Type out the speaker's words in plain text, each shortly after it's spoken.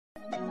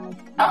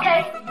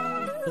Okay.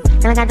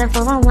 Girl, I got the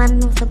 401,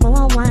 the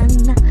 401,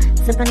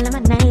 sipping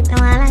lemonade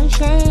while I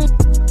shake.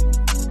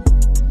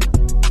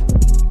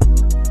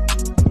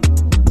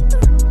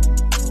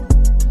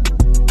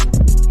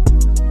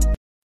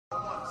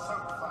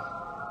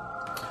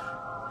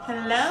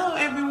 Hello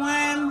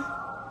everyone.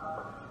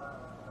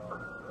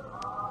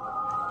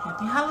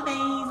 Happy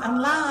holidays. I'm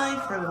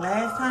live for the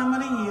last time of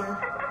the year.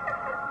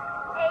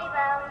 Hey,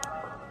 Bo.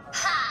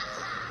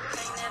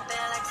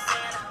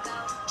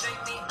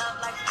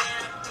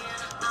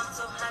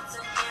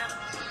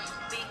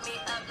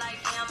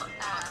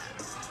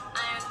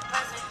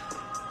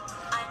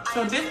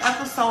 So this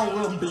episode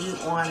will be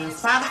on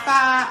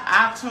Spotify,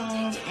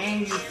 iTunes,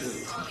 and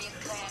YouTube.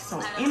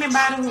 So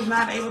anybody who's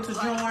not able to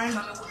join,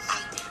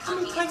 how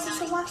many places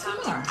to watch them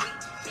are?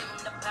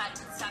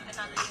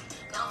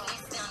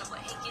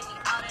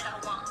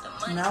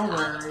 No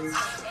worries.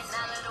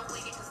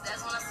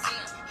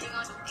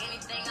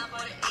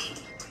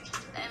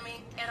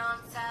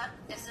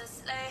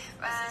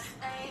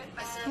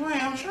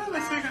 Wait, I'm trying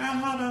to figure out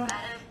how to...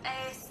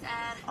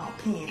 Oh,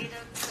 pen.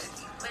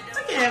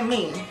 Look at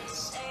me.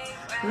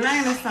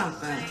 Learning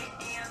something.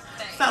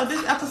 So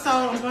this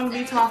episode, I'm going to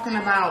be talking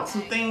about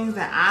some things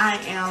that I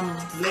am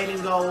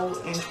letting go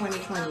in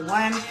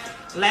 2021.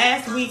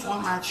 Last week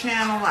on my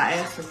channel, I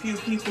asked a few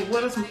people,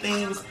 what are some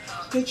things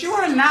that you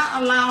are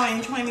not allowing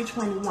in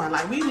 2021?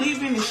 Like, we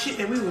leaving the shit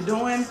that we were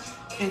doing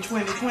in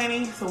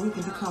 2020 so we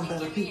can become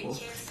better people.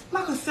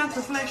 Like a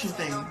self-reflection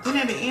thing. Then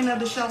at the end of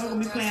the show, we're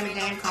going to be playing a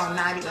game called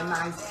Naughty or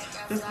Nice.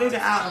 Just figure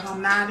out if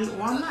I'm naughty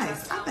or I'm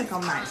nice. I think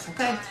I'm nice,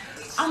 okay?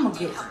 I'm a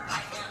good girl.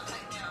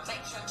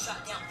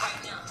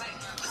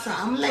 So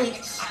I'm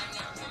late.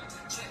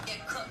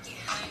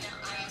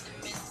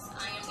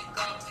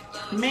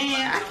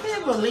 Man, I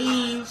can't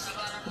believe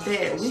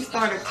that we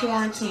started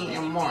quarantine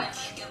in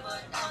March.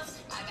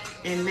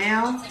 And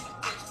now,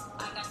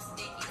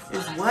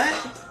 it's what?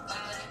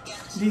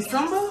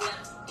 December?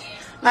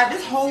 Like,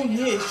 this whole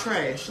year is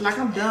trash. Like,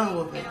 I'm done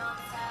with it.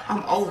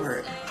 I'm over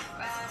it.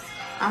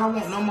 I don't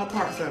want no more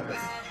parts of it.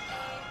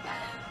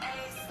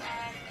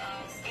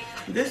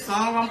 This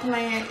song I'm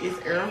playing is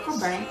Erica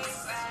Banks.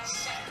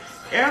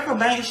 Erica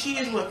Banks, she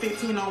is with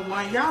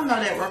 1501. Y'all know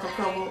that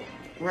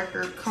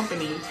record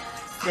company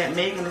that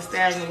Megan Thee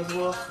Stallion was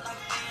with,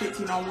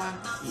 1501?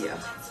 Yeah.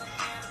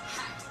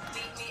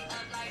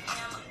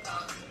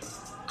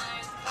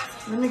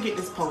 Let me get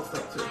this post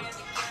up too.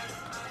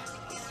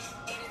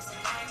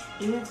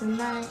 Yeah,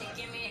 tonight.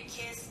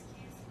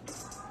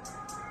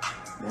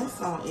 That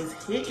song is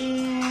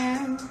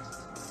hitting.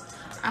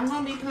 I'm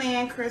gonna be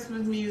playing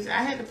Christmas music.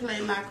 I had to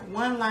play like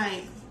one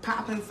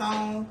popping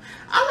song.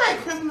 I like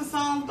Christmas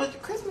songs,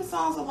 but Christmas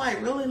songs are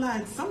like really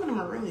like, some of them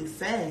are really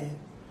sad.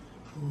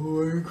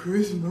 Oh,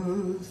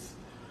 Christmas.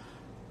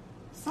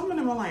 Some of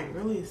them are like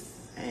really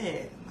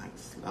sad, like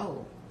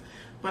slow.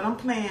 But I'm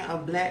playing a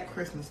Black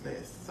Christmas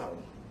list, so.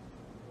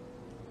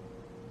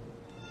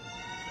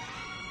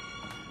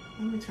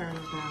 Let me turn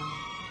this down.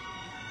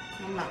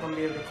 I'm not gonna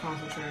be able to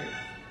concentrate.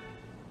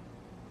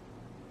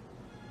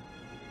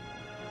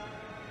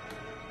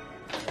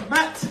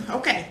 But,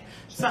 okay.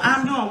 So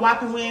I'm doing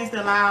Whopping Wednesday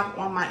live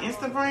on my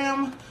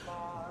Instagram.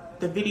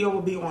 The video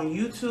will be on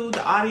YouTube.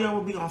 The audio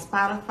will be on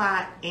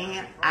Spotify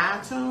and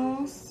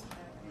iTunes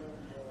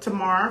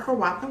tomorrow for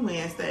Whopping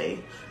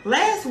Wednesday.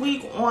 Last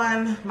week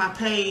on my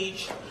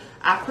page,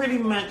 I pretty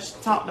much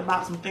talked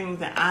about some things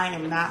that I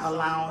am not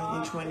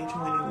allowing in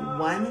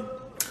 2021.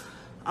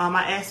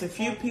 I asked a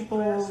few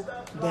people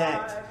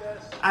that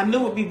I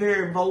knew would be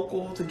very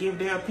vocal to give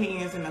their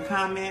opinions in the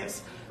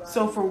comments.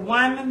 So for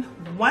one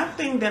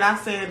thing that I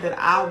said that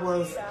I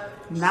was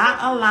not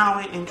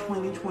allowing in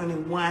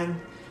 2021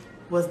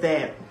 was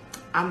that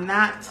I'm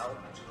not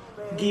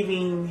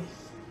giving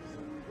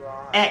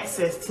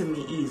access to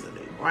me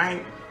easily,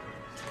 right?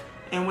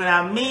 And what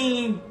I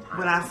mean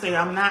when I say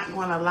I'm not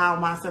going to allow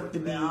myself to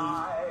be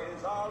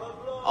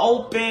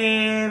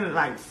open,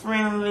 like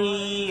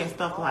friendly and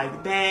stuff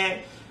like that.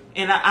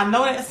 And I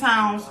know that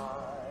sounds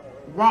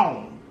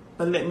wrong,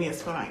 but let me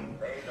explain.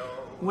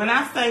 When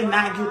I say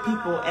not give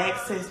people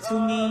access to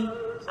me,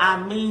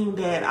 I mean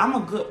that I'm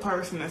a good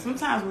person. And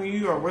sometimes when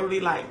you are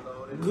really like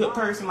good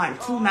person, like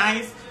too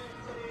nice,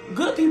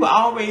 good people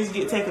always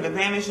get taken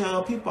advantage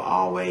of. People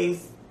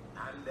always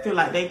feel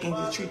like they can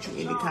just treat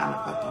you any kind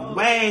of fucking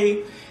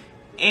way.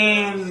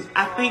 And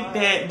I think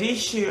that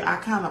this year I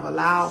kind of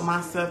allowed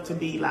myself to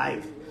be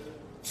like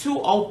too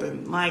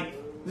open, like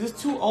just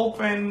too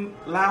open,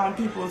 allowing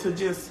people to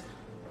just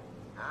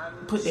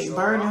put their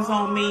burdens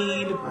on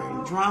me, to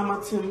bring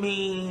drama to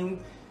me,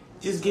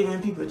 just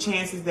giving people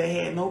chances that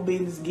had no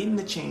business getting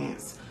the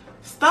chance.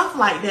 Stuff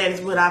like that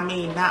is what I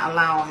mean, not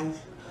allowing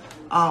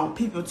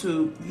people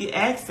to get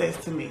access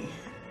to me.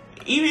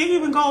 It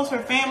even goes for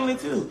family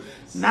too.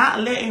 Not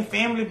letting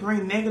family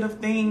bring negative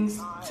things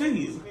to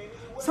you.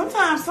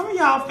 Sometimes some of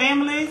y'all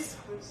families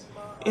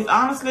is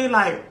honestly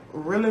like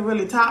really,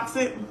 really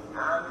toxic,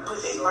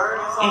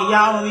 and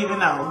y'all don't even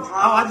know.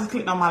 Oh, I just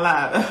clicked on my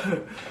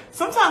live.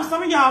 Sometimes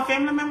some of y'all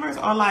family members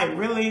are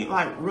really,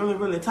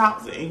 really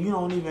toxic, and you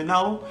don't even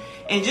know.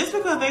 And just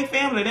because they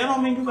family, that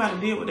don't mean you got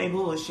to deal with their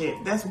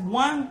bullshit. That's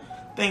one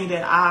thing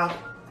that I've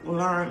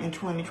learned in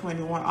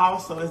 2021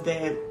 also, is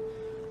that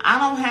I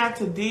don't have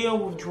to deal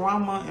with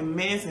drama and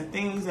mess and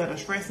things that are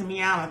stressing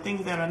me out and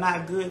things that are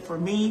not good for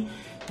me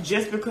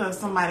just because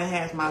somebody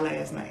has my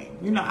last name.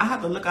 You know, I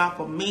have to look out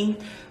for me.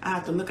 I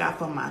have to look out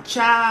for my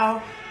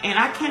child. And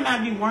I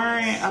cannot be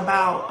worrying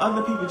about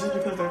other people just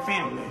because they're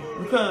family.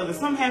 Because if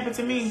something happened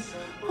to me,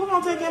 who's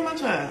going to take care of my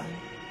child?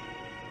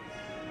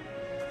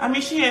 I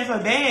mean, she has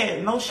her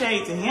dad, no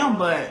shade to him,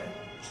 but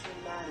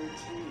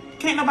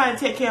can't nobody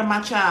take care of my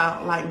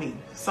child like me.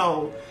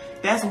 So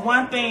that's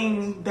one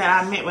thing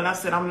that I meant when I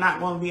said I'm not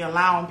going to be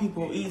allowing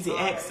people easy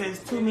access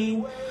to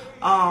me.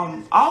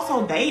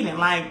 Also dating,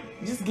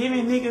 just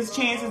giving niggas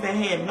chances that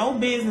had no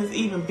business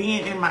even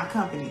being in my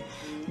company.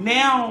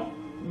 Now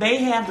they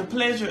have the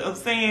pleasure of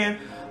saying,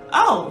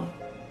 oh,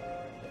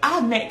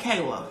 I met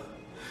Kayla.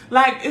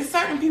 It's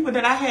certain people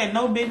that I had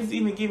no business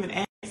even giving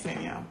access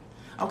to.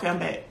 Okay, I'm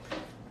back.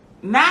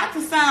 Not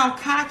to sound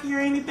cocky or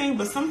anything,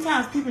 but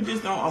sometimes people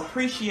just don't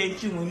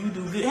appreciate you when you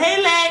do good.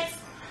 Hey Lex,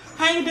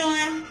 how you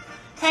doing?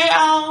 Hey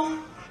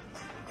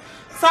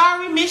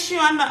sorry missed you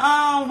on the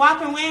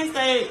Whopping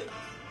Wednesday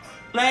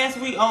last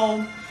week,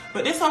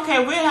 but it's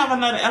okay. We'll have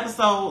another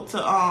episode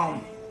to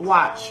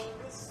watch.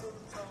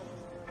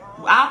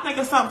 I'll think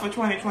of something for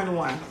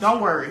 2021. Don't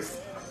worry.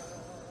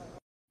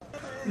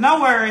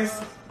 No worries.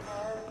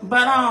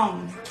 But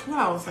what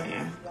I was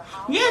saying.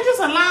 Yeah, just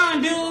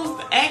allowing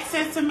dudes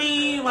access to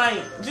me,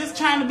 just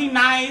trying to be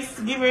nice,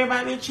 give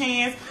everybody a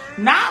chance.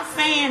 Not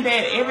saying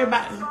that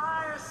everybody.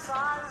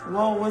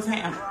 Whoa, what's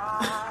happening?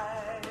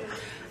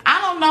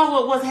 I don't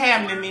know what's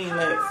happening to me,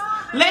 Lex.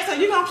 Lex, are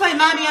you gonna play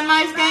Naughty and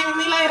Nice game with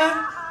me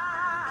later?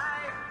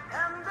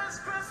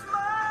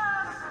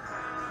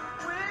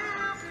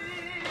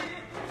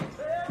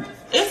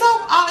 It's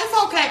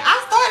okay.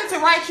 I started to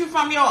write you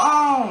from your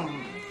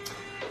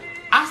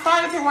I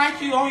started to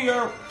write you on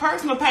your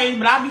personal page,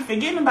 but I be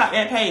forgetting about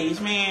that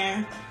page,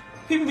 man.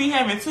 People be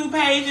having 2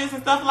 pages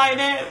and stuff like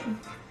that.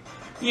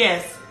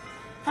 Yes.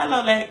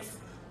 Hello, Lex.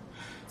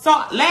 So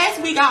last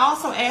week I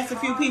also asked a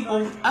few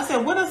people, I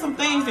said, what are some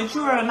things that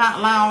you are not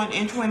allowing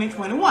in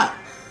 2021?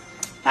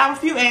 Have a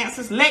few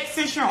answers. Lex,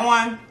 since you're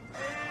on,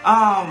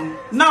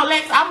 no,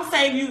 Lex, I'm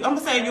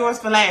gonna save yours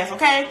for last,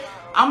 okay?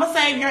 I'm gonna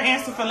save your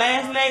answer for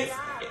last, Lex,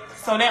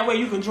 so that way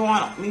you can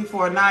join me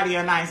for a Naughty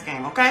or Nice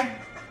game, okay?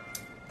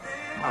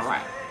 All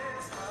right.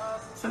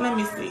 So let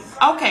me see.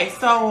 Okay,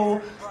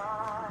 so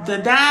the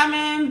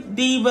Diamond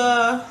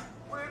Diva,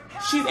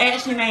 she's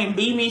actually named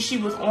BeMe. She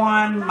was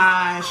on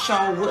my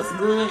show, What's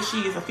Good. She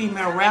is a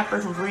female rapper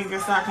from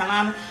Greenville, South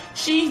Carolina.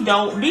 She's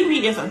dope.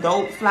 BeMe is a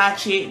dope, fly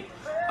chick.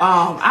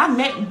 I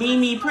met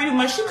BeMe pretty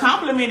much. She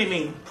complimented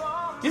me.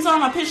 Just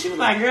on my picture, she was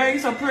like, girl, you're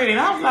so pretty. And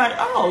I was like,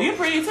 oh, you're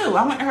pretty too.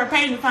 I went to her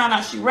page and found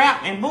out she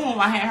rapped, and boom,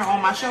 I had her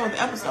on my show, the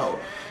episode.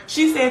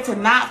 She said to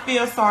not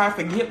feel sorry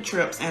for guilt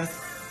trips and,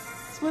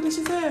 what did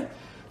she say?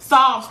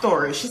 Sob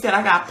stories. She said,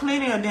 I got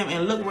plenty of them,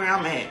 and look where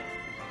I'm at.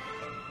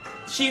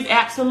 She's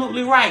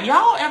absolutely right.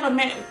 Y'all ever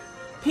met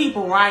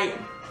people, right?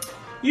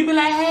 You be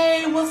like,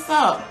 hey, what's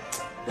up?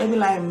 They be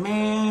like,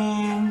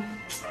 man,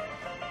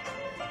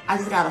 I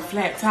just got a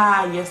flat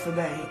tire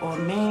yesterday. Or,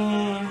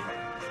 man,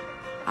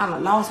 I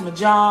done lost my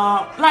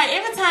job.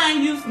 Every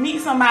time you meet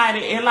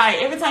somebody and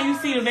every time you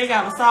see them, they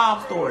got a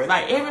sob story.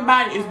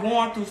 Everybody is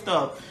going through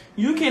stuff.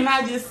 You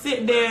cannot just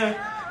sit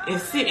there and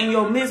sit in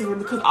your misery,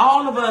 because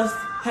all of us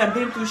have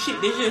been through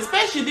shit this year,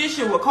 especially this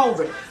year with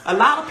COVID. A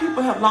lot of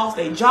people have lost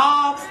their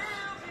jobs.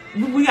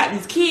 We got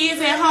these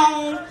kids at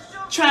home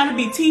trying to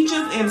be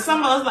teachers, and some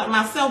of us, like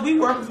myself, we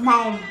work from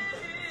home.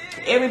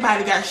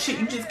 Everybody got shit.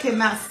 You just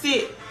cannot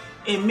sit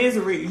in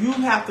misery. You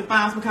have to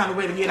find some kind of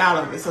way to get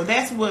out of it. So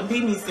that's what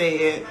BeMe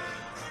said.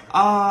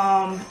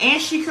 And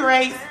she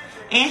creates.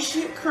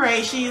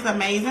 She's an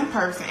amazing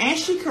person. And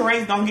she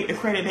creates, don't get the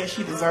credit that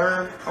she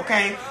deserves.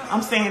 Okay,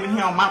 I'm saying it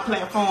here on my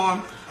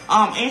platform.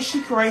 And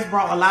she creates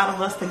brought a lot of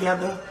us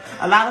together.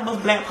 A lot of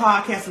us black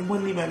podcasters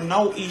wouldn't even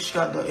know each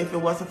other if it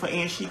wasn't for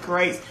And She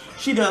Creates.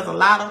 She does a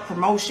lot of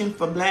promotion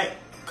for black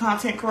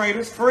content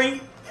creators,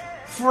 free.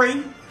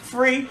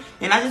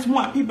 And I just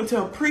want people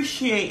to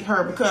appreciate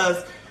her,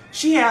 because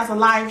she has a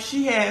life.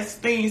 She has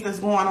things that's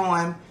going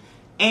on,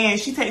 and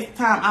she takes the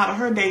time out of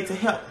her day to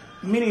help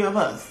many of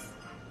us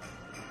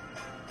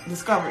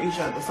discover each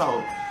other.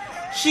 So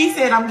she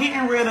said, I'm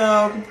getting rid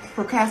of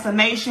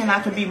procrastination.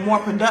 I can be more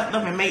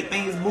productive and make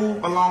things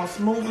move along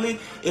smoothly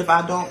if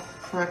I don't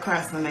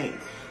procrastinate.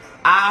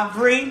 I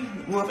agree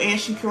with And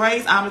She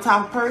Creates. I'm the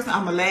type of person,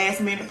 I'm a last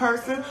minute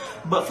person,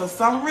 but for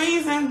some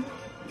reason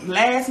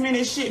last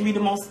minute shit be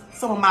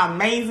some of my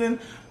amazing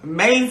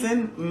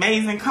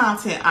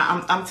content.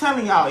 I'm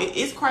telling y'all,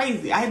 it's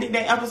crazy. I did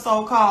that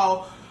episode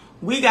called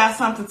We Got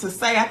Something to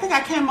Say. I think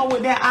I came up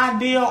with that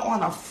idea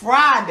on a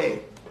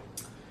Friday.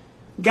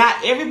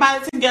 got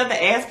everybody together,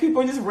 asked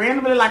people just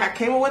randomly, like I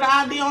came up with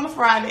an idea on a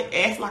Friday,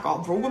 asked like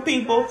a group of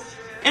people,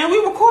 and we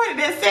recorded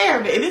that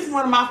Saturday. And this is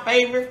one of my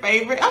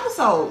favorite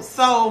episodes.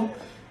 So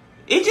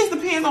it just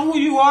depends on who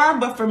you are,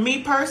 but for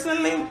me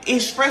personally,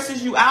 it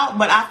stresses you out,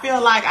 but I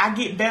feel like I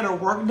get better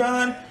work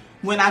done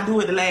when I do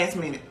it the last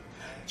minute.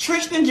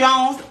 Tristan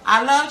Jones,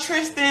 I love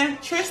Tristan.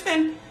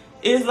 Tristan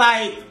is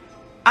like,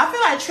 I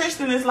feel like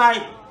Tristan is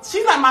like,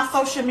 she's like my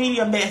social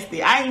media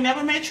bestie. I ain't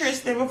never met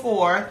Tristan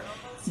before,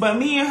 but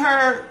me and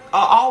her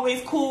are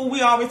always cool.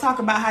 We always talk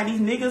about how these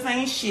niggas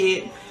ain't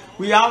shit.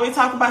 We always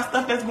talk about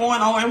stuff that's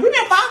going on, and we've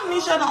been following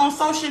each other on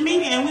social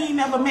media, and we ain't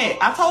never met.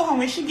 I told her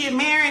when she get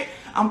married,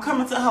 I'm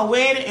coming to her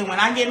wedding, and when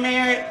I get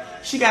married,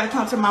 she got to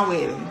come to my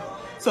wedding.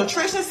 So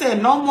Tristan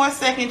said, no more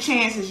second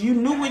chances. You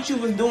knew what you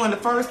was doing the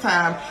first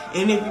time,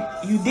 and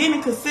if you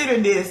didn't consider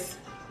this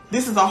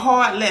is a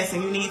hard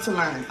lesson you need to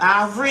learn.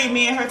 I agree.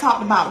 Me and her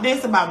talked about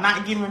this, about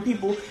not giving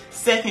people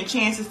second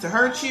chances to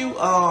hurt you.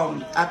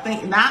 I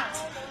think not.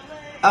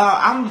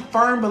 I'm a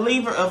firm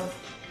believer of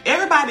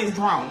everybody's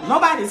grown.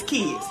 Nobody's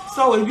kids.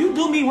 So if you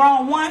do me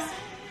wrong once,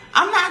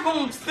 I'm not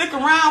going to stick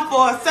around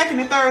for a second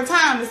and third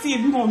time to see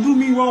if you're going to do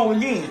me wrong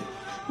again.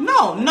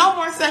 No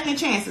more second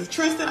chances.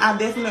 Tristan, I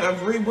definitely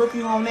agree with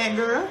you on that,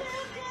 girl.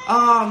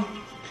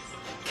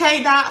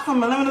 K-Dot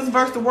from Millennials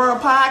vs. the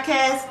World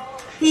podcast.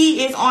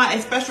 He is on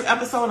a special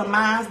episode of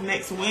mine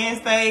next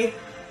Wednesday.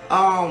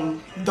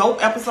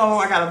 Dope episode.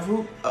 I got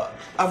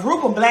a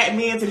group of black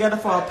men together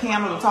for a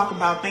panel to talk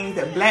about things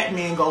that black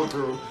men go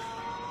through.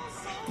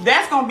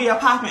 That's going to be a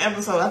popping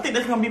episode. I think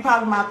that's going to be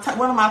probably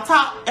one of my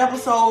top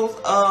episodes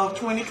of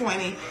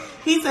 2020.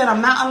 He said,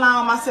 I'm not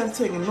allowing myself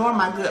to ignore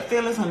my gut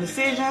feelings and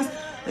decisions.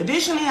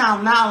 Additionally,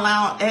 I'm not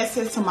allowing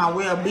access to my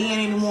well-being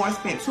anymore. I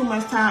spent too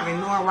much time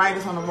ignoring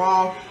writers on the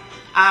wall.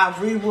 I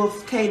agree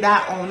with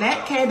K-Dot on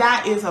that.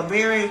 K-Dot is a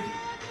very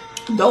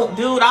dope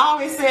dude. I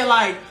always say,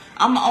 like,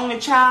 I'm the only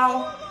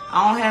child.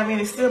 I don't have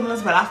any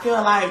siblings, but I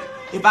feel like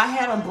if I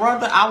had a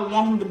brother, I would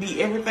want him to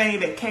be everything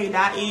that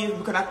K-Dot is,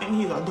 because I think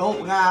he's a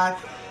dope guy.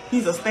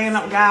 He's a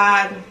stand-up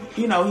guy.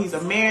 You know, he's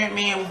a married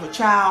man with a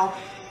child.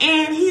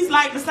 And he's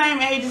like the same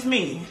age as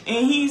me.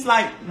 And he's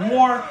like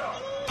more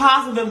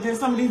positive than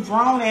some of these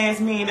grown-ass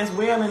men that's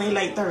well in their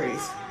late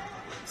 30s.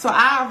 So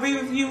I agree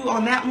with you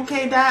on that one,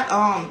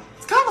 K-Dot.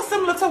 It's kind of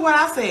similar to what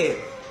I said.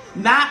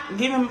 Not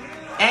giving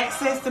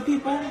access to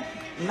people.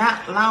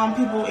 Not allowing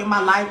people in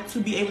my life to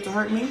be able to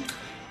hurt me.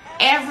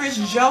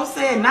 Average Joe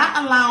said,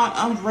 not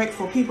allowing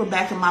ungrateful people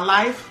back in my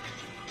life.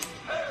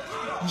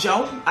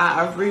 Joe,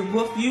 I agree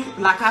with you.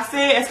 Like I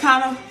said, it's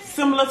kind of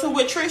similar to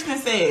what Tristan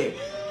said.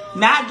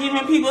 Not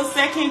giving people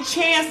second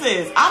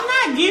chances. I'm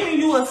not giving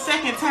you a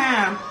second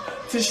time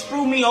to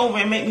screw me over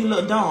and make me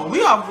look dumb.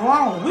 We are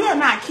grown. We are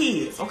not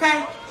kids,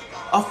 okay?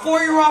 A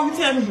 4-year-old, we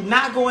tell them, do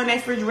not go in that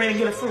refrigerator and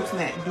get a fruit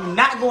snack. Do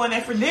not go in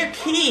that refrigerator. They're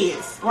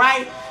kids,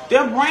 right?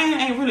 Their brain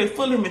ain't really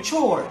fully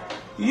matured.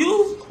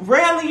 You,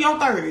 rarely in your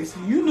 30s,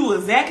 you knew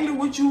exactly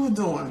what you was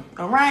doing,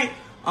 all right?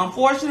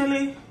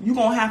 Unfortunately, you're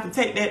going to have to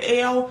take that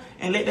L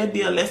and let that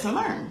be a lesson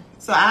learned.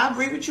 So I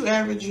agree with you,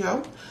 Average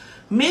Joe.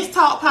 Miss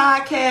Talk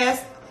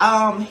Podcast,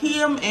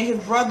 him and his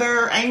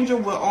brother Angel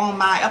were on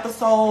my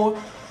episode.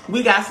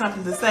 We got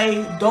something to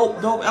say.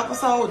 Dope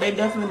episode. They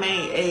definitely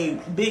made a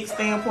big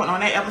standpoint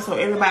on that episode.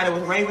 Everybody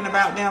was raving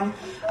about them.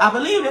 I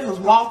believe it was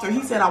Walter.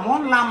 He said, I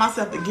won't allow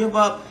myself to give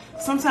up.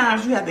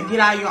 Sometimes you have to get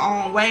out of your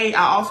own way.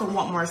 I also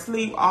want more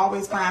sleep.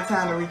 Always find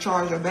time to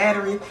recharge your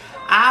battery.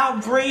 I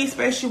agree,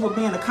 especially with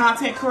being a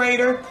content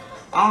creator.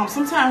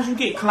 Sometimes you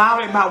get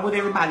clouded about what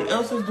everybody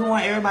else is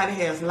doing. Everybody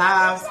has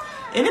lives.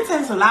 And it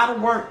takes a lot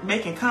of work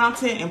making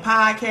content and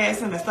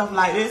podcasting and stuff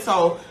like this.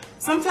 So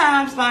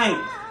sometimes, like,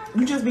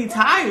 you just be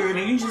tired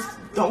and you just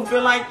don't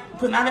feel like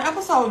putting out an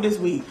episode this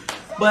week.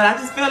 But I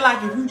just feel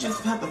like if you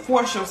just have to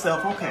force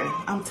yourself, okay,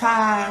 I'm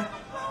tired.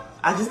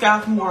 I just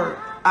got from work.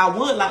 I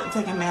would like to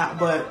take a nap,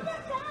 but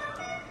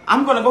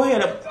I'm going to go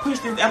ahead and push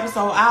this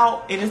episode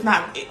out. And it's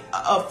not,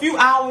 a few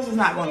hours is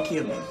not going to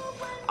kill me.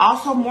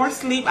 Also, more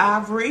sleep,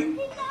 I agree.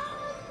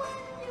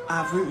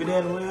 I agree with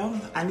that as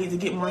well. I need to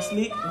get more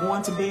sleep.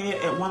 Going to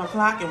bed at 1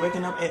 o'clock and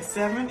waking up at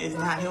 7 is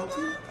not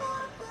healthy.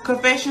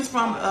 Confessions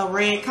from a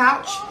Red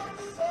Couch.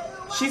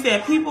 She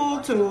said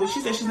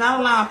she's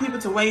not allowing people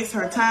to waste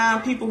her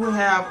time. People who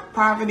have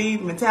poverty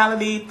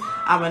mentality.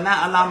 I will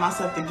not allow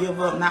myself to give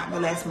up, not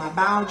relax my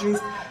boundaries.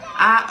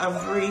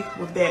 I agree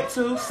with that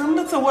too.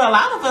 Similar to what a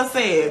lot of us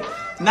said.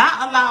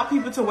 Not allow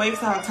people to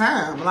waste our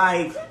time.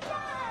 Like,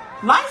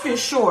 life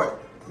is short.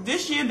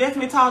 This year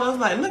definitely taught us,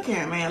 like, look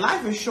here, man,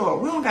 life is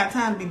short. We don't got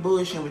time to be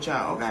bullshitting with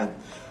y'all, okay?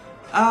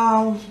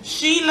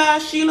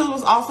 Sheila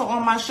was also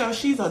on my show.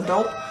 She's a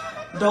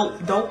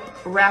dope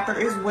rapper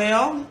as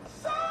well.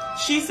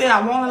 She said,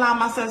 I won't allow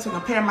myself to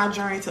compare my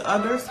journey to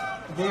others.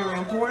 Very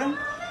important.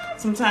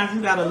 Sometimes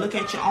you got to look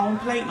at your own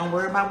plate. Don't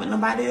worry about what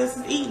nobody else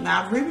is eating.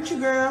 I agree with you,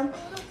 girl.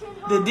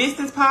 The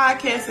Distance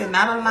Podcast said,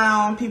 not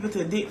allowing people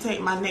to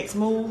dictate my next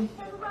move.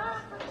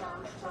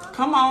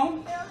 Come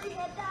on.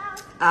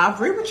 I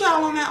agree with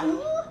y'all on that one.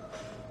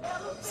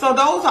 So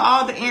those are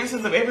all the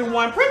answers of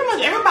everyone. Pretty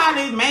much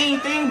everybody's main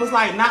thing was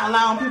like not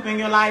allowing people in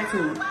your life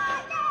to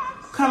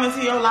come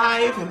into your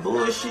life and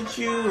bullshit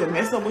you and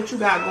mess up what you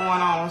got going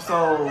on.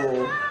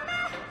 So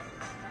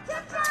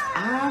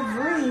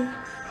I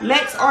agree.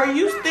 Lex, are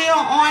you still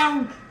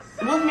on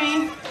with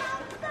me?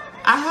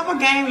 I have a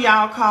game,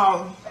 y'all,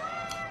 called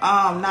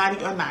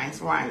Naughty or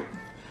Nice, right?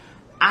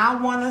 I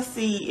want to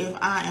see if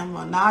I am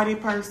a naughty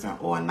person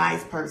or a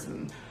nice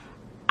person.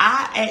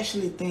 I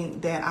actually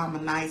think that I'm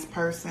a nice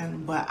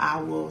person, but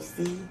I will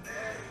see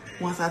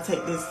once I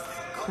take this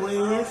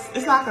quiz.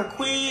 It's like a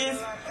quiz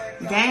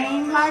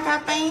game, like I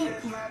think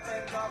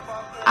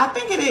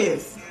it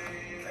is.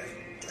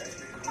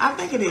 I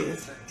think it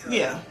is.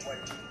 Yeah.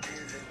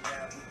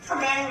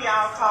 Game,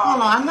 y'all, called.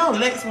 Hold on, I know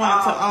Lex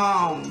wanted to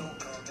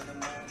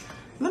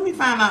let me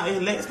find out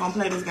if Lex gonna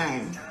play this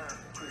game.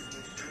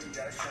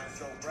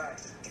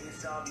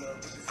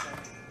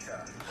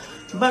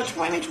 But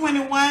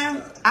 2021,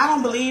 I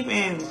don't believe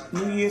in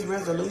New Year's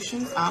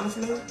resolutions,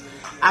 honestly.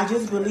 I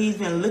just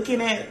believe in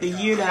looking at the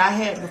year that I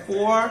had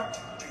before,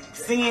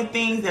 seeing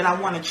things that I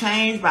want to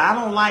change, but I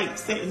don't like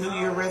setting New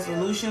Year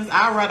resolutions.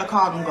 I'd rather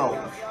call them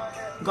goals.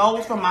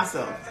 Goals for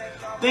myself.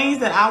 Things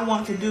that I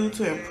want to do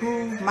to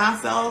improve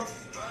myself.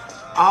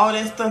 All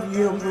that stuff,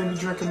 yeah, I'm going to be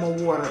drinking more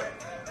water.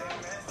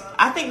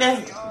 I think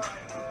that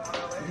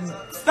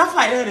stuff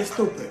like that is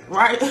stupid,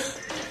 right?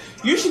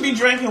 You should be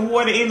drinking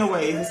water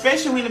anyways,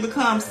 especially when it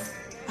becomes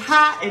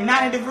hot and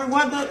 90-degree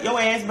weather. Your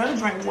ass better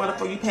drink water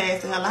before you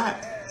pass the hell out.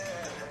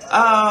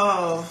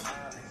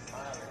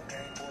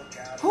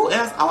 Who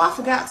else? Oh, I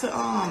forgot to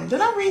did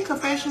I read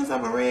Confessions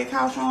of a Red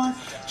Couch on?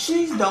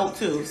 She's dope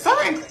too.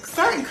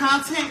 Certain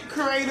content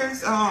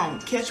creators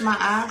catch my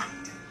eye,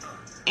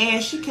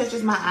 and she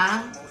catches my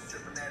eye.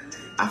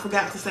 I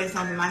forgot to say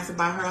something nice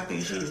about her. I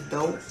think she is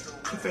dope.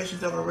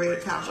 Confessions of a Red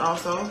Couch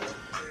also.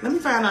 Let me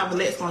find out if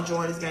Lex gonna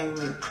join this game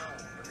with me.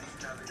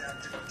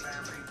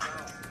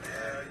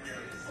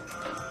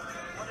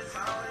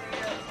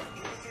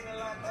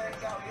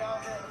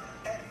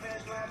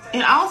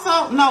 And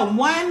also, no,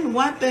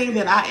 one thing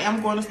that I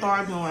am going to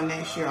start doing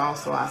next year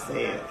also, I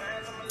said,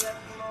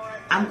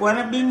 I'm going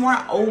to be more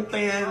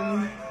open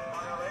and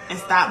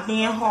stop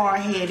being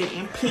hard-headed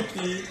and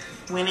picky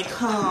when it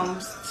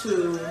comes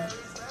to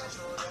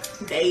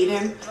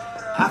dating.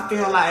 I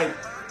feel like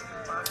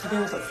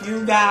there was a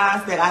few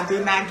guys that I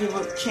did not give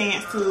a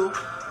chance to.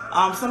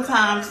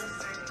 Sometimes,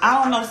 I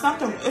don't know, it's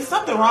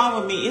something wrong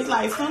with me. It's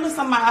like as soon as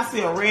I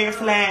see a red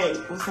flag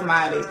with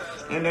somebody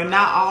and they're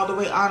not all the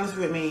way honest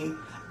with me,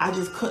 I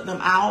just cut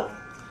them out.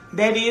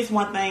 That is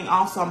one thing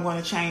also I'm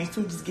going to change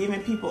too. Just giving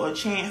people a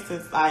chance.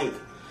 It's like,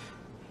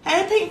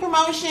 hey, Pink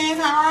Promotions,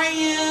 how are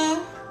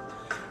you?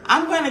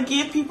 I'm going to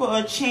give people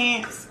a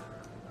chance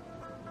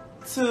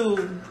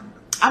to,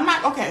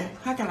 okay,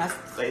 how can I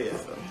say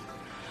this?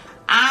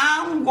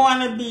 I'm going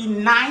to be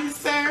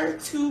nicer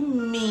to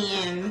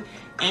men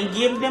and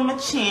give them a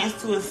chance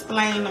to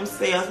explain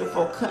themselves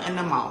before cutting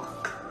them off.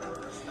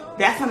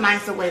 That's a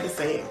nicer way to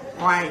say it,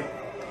 right?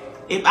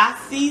 If I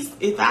see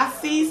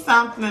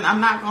something, I'm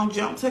not going to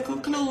jump to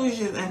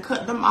conclusions and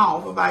cut them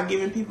off without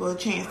giving people a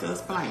chance to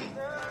explain.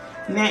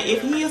 Now,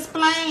 if he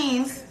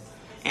explains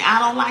and I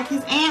don't like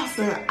his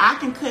answer, I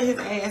can cut his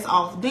ass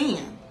off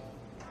then.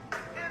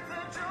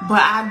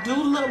 But I do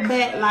look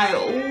back like,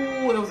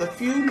 oh, there was a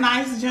few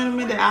nice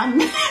gentlemen that I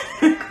met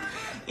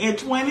in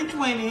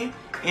 2020,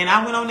 and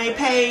I went on their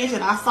page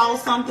and I saw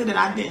something that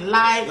I didn't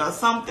like or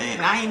something,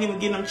 and I ain't even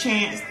give them a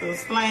chance to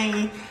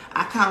explain.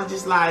 I kind of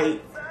just like,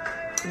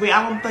 wait,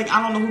 I don't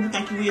know who you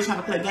think you is trying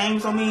to play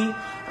games on me,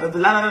 or blah,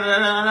 blah,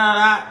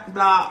 blah, blah,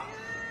 blah.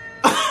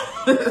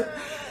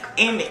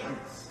 And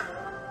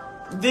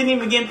didn't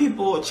even give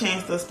people a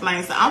chance to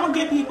explain. So I'm going to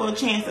give people a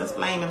chance to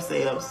explain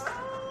themselves.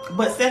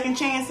 But second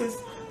chances,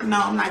 no,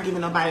 I'm not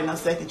giving nobody no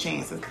second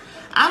chances.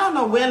 I don't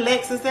know where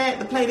Lex is at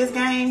to play this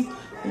game.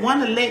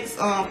 One of Lex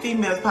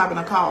females probably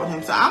done called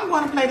him. So I'm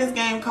going to play this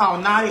game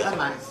called Naughty or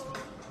Nice.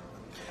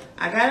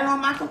 I got it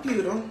on my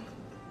computer.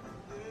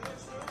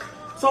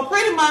 So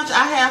pretty much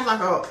I have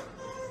like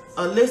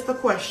a list of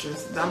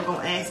questions that I'm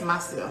going to ask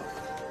myself.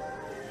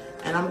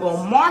 And I'm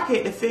going to mark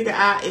it to figure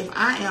out if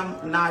I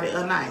am naughty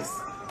or nice.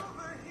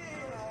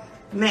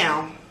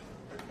 Now,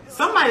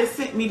 somebody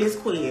sent me this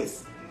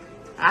quiz.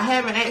 I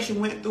haven't actually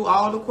went through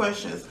all the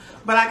questions,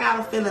 but I got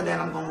a feeling that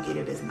I'm going to get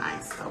it as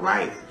nice, all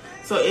right?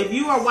 So if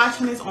you are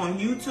watching this on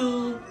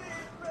YouTube,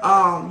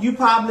 you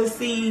probably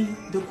see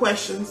the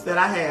questions that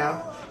I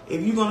have.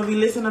 If you're going to be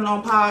listening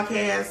on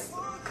podcasts,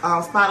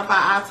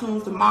 Spotify,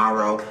 iTunes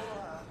tomorrow,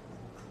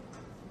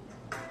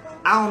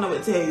 I don't know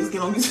what to tell you. Just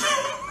get on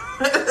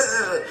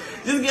YouTube.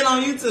 Just get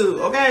on YouTube,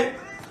 okay?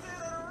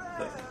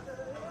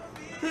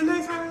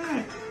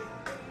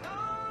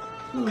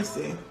 Let me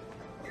see.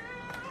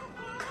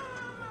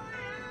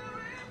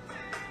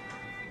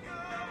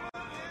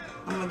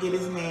 I'm gonna give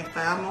this man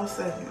 5 more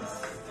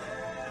seconds.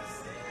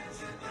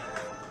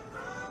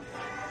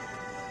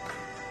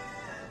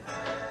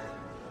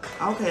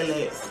 Okay,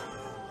 Lex.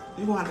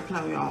 You're gonna have to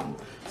play me on.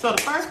 So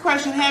the first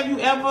question, have you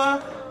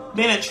ever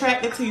been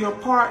attracted to your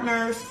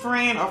partner's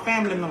friend or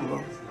family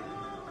member?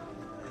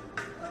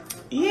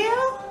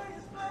 Yeah.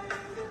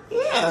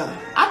 Yeah.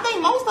 I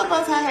think most of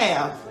us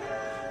have.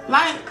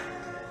 Like,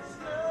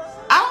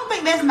 I don't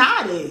think that's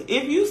naughty.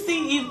 If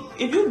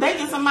you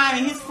dating somebody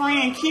and his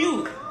friend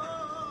cute,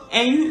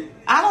 and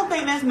I don't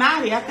think that's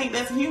naughty. I think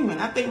that's human.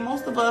 I think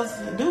most of us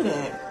do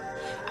that.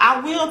 I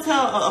will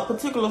tell a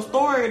particular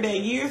story that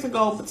years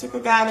ago, a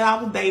particular guy that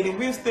I was dating,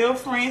 we're still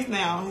friends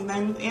now. His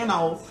name is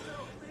N.O.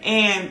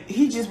 And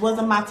he just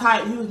wasn't my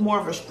type. He was more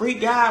of a street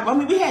guy. I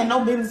mean, we had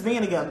no business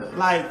being together.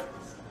 Like,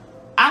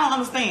 I don't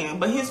understand.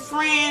 But his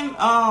friend,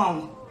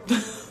 I'm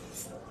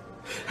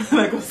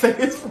not gonna say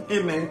his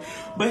friend name,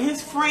 but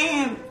his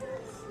friend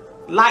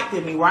liked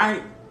me,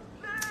 right?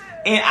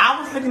 And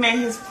I was looking at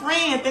his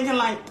friend thinking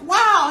like,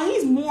 wow,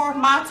 he's more of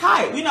my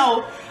type. You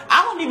know,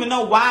 I don't even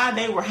know why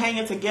they were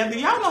hanging together.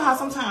 Y'all know how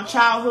sometimes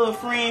childhood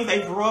friends,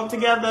 they grow up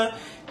together,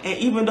 and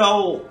even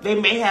though they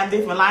may have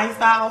different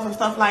lifestyles and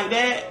stuff like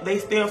that, they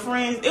still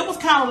friends. It was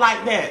kind of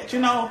like that, you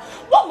know.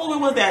 What movie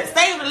was that?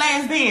 Save the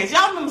Last Dance.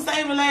 Y'all remember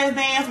Save the Last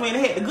Dance when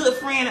they had the good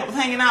friend that was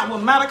hanging out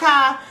with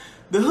Malachi,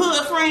 the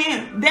hood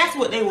friend? That's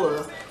what they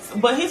was.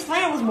 But his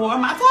friend was more of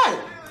my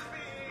type.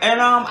 And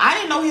I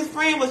didn't know his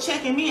friend was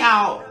checking me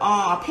out.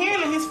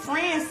 Apparently his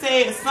friend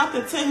said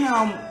something to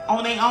him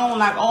on their own,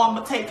 like, oh, I'm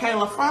going to take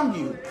Kayla from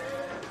you.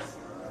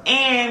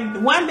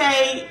 And one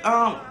day,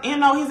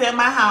 he's at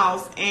my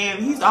house,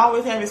 and he's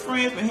always have his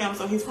friends with him,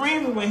 so his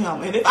friends were with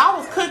him. And if I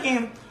was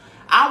cooking,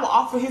 I would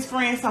offer his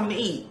friends something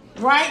to eat,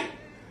 right?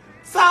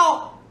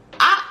 So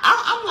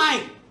I'm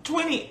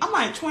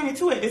like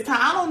 22 at this time.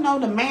 I don't know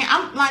the man.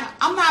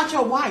 I'm not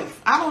your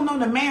wife. I don't know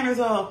the manners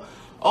of,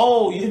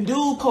 oh, your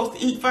dude supposed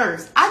to eat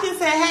first. I just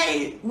said,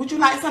 hey, would you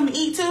like something to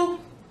eat too?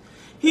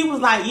 He was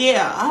like,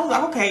 yeah. I was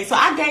like, okay. So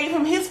I gave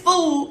him his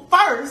food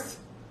first,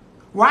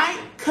 right?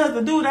 Because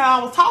the dude that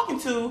I was talking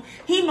to,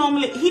 he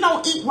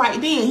don't eat right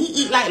then. He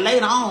eat like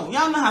later on.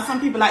 Y'all know how some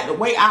people like to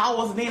wait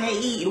hours and then they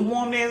eat to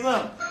warm theirs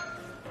up.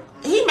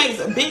 He makes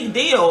a big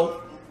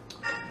deal.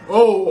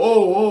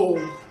 Oh.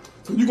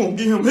 So you gonna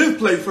give him his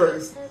plate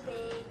first?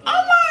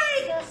 I'm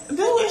like, dude,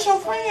 it's your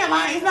friend.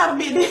 Like, it's not a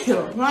big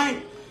deal,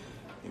 right?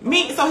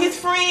 So his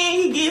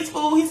friend, he gets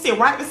food. He sit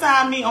right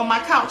beside me on my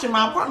couch in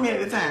my apartment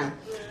at the time.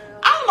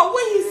 I don't know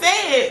what he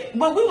said,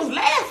 but we was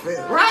laughing,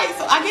 right?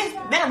 So I guess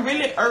that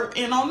really irked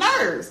in on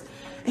nerves.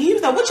 And he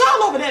was like, what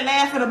y'all over there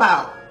laughing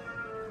about?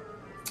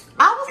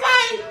 I was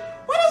like,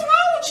 what is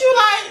wrong with you?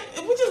 Like,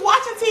 we're just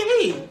watching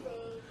TV.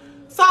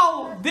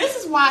 So this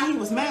is why he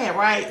was mad,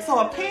 right? So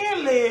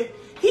apparently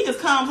he just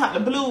comes out the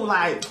blue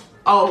like,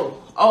 tell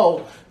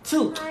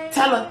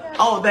her,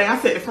 oh dang, I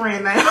said the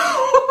friend name.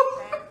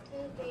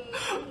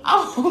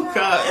 Oh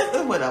God,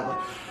 it's whatever.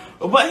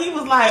 But he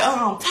was like,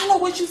 tell her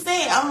what you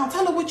said.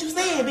 Tell her what you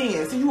said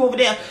then. So you over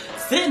there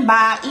sitting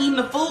by eating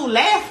the food,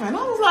 laughing. I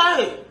was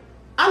like,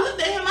 I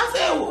looked at him. I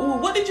said, well,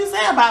 what did you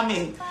say about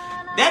me?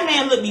 That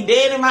man looked me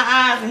dead in my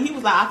eyes, and he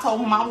was like, I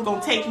told him I was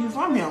gonna take you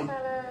from him.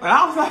 But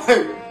I was like,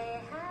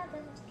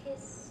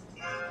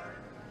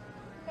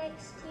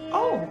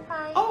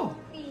 oh.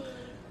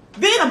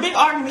 Then a big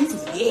argument. He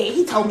says, yeah,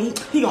 he told me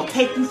he gonna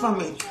take you from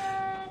me.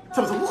 So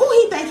I was like, who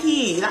he think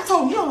he is? I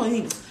told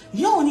him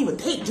you don't even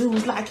date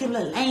dudes like him,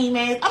 little lame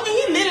ass. I mean,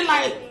 he literally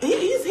like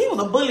he was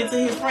a bully to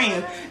his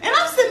friends. And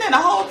I'm sitting there the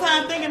whole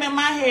time thinking in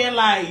my head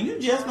like, you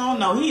just don't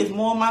know. He is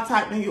more my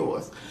type than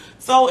yours.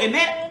 So in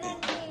that,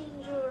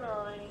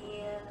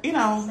 in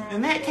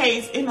that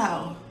case,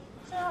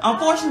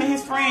 unfortunately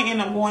his friend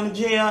ended up going to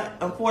jail.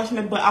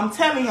 Unfortunately, but I'm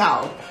telling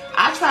y'all,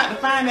 I tried to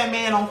find that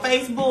man on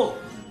Facebook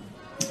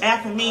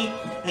after me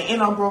and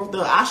broke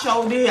up. I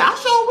showed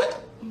it.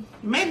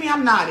 Maybe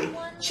I'm naughty.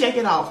 Check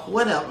it off.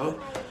 Whatever.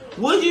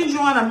 Would you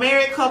join a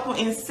married couple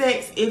in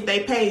sex if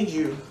they paid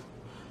you?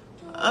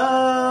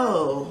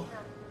 Oh.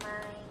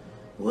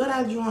 Would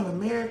I join a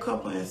married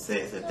couple in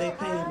sex if they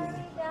paid me?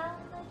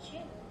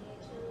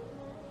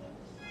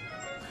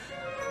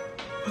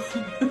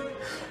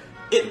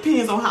 It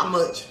depends on how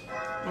much,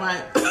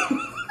 right?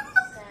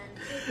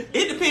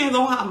 It depends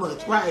on how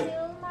much, right?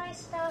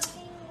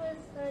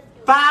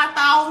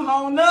 5,000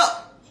 on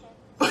up.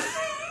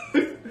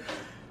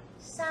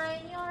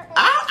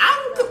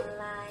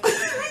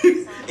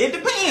 It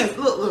depends.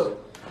 Look.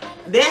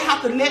 They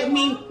have to let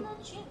me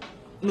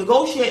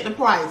negotiate the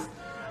price.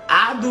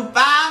 I'll do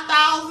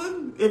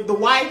 5,000 if the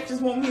wife just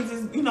want me to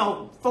just,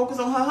 focus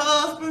on her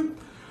husband.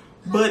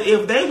 But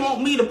if they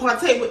want me to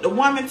partake with the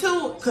woman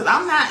too, because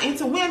I'm not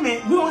into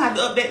women, we don't have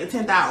to update to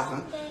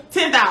 10,000.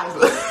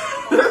 10,000.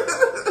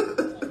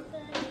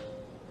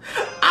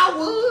 I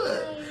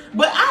would.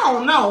 But I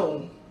don't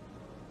know.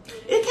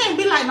 It can't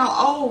be like no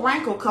old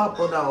wrinkle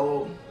couple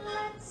though.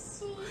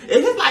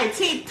 If it's like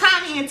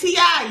Tiny and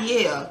T.I.,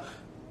 yeah.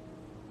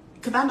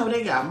 Because I know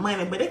they got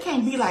money, but it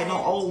can't be like no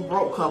old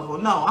broke couple.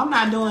 No, I'm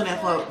not doing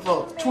that for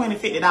 $20,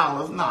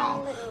 $50.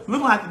 No. We're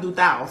going to have to do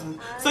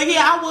thousands. So,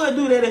 yeah, I would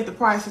do that if the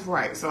price is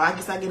right. So, I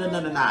guess I get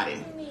another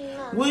naughty.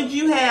 Would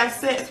you have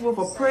sex with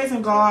a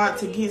prison guard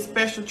to get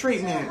special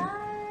treatment?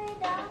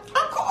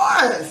 Of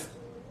course.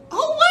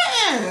 Who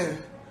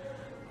wouldn't?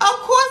 Of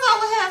course I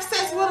would have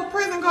sex with a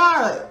prison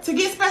guard to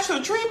get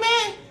special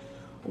treatment.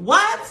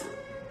 What?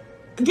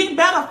 Get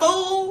better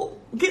food?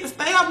 Get to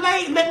stay up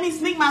late? Let me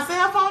sneak my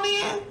cell phone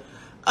in?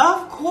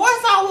 Of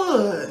course I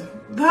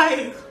would.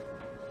 Like,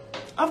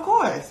 of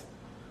course.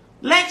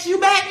 Lex, you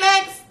back,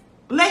 Lex?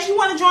 Lex, you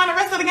want to join the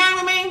rest of the game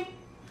with me?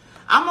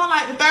 I'm on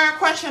like the third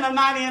question of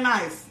Naughty and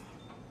Nice.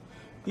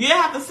 You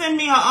have to send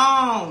me a,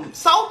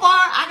 so far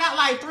I got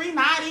like 3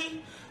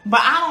 naughty,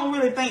 but I don't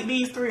really think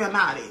these 3 are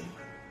naughty.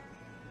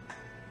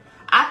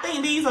 I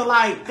think these are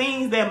like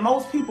things that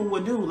most people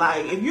would do.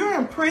 Like if you're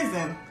in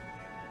prison,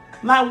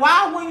 like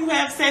why wouldn't you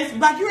have sex?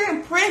 Like you're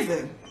in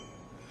prison.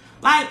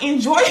 Like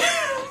enjoy,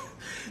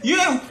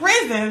 you're in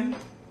prison,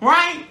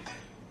 right?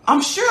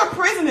 I'm sure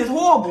prison is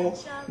horrible.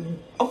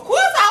 Of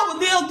course I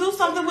would still do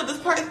something with this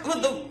person,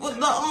 with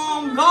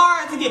the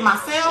guard to get my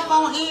cell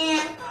phone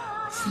in,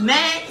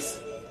 snacks.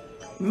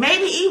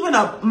 Maybe even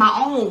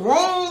my own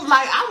room.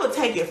 Like, I would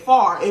take it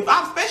far.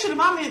 Especially if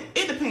I'm in,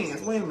 it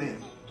depends. Wait a minute.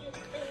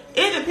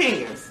 It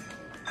depends.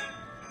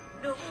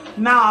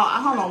 No,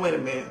 hold on, wait a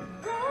minute.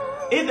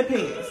 It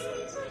depends.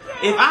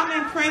 If I'm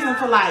in prison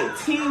for like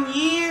 10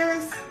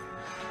 years,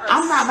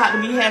 I'm not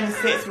about to be having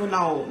sex with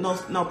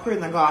no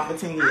prison guard for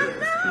 10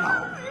 years.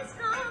 No.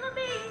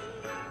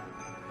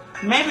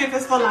 Maybe if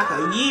it's for like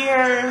a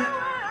year.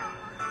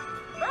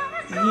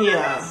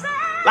 Yeah.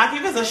 Like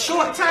if it's a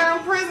short-term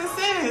prison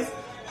sentence,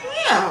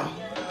 yeah.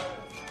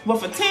 But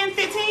for 10,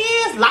 15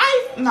 years,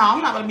 life? No,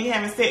 I'm not going to be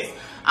having sex.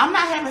 I'm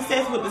not having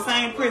sex with the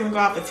same prison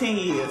guard for 10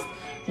 years.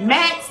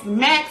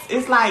 Max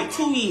is like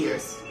 2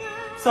 years.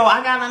 So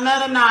I got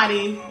another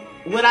naughty.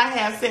 Would I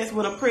have sex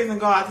with a prison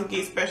guard to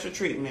get special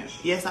treatment?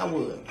 Yes, I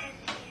would.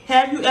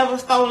 Have you ever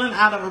stolen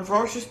out of a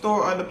grocery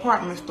store or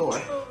department store?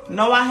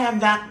 No, I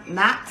have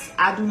not.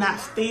 I do not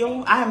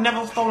steal. I have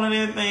never stolen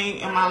anything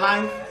in my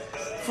life.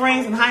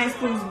 Friends in high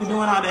school used to be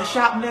doing all that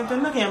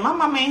shoplifting. Look at it. My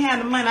mama ain't had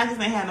the money. I just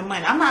ain't had the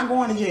money. I'm not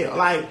going to jail.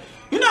 Like,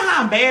 you know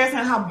how embarrassing,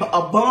 how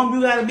a bum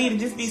you gotta be to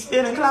just be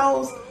stealing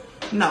clothes?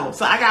 No.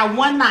 So I got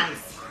 1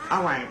 nice.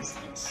 All right.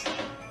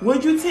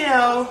 Would you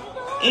tell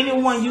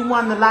anyone you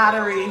won the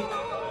lottery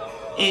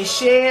and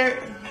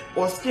shared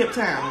or skip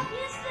town?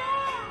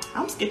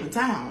 I'm skipping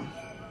town.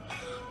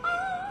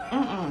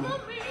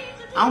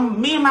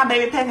 Me and my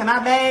baby packing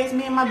our bags.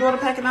 Me and my daughter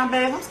packing our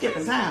bags. I'm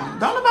skipping town.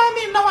 Don't nobody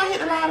need to know I hit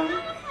the lottery.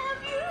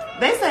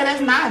 They say that's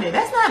naughty.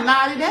 That's not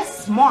naughty.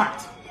 That's smart.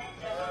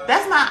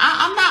 That's not.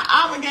 I'm not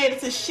obligated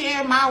to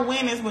share my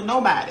winnings with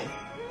nobody.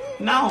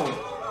 No,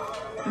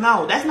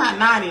 that's not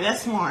naughty.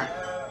 That's smart.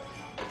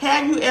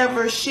 Have you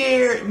ever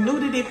shared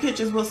nudity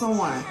pictures with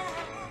someone?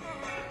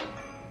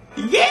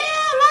 Yeah,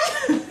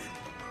 like,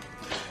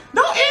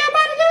 don't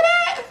everybody do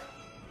that?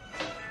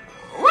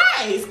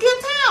 Right, skip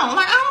town.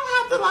 Like I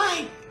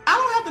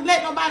don't have to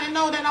let nobody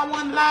know that I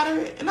won the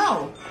lottery.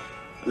 No,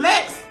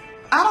 Lex.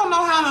 I don't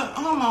know how to.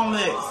 Hold on,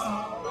 Lex.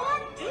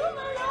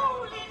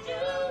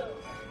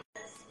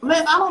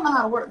 Lex, I don't know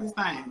how to work this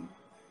thing.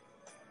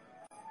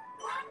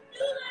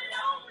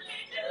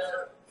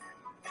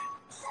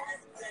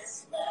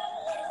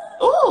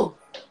 Ooh,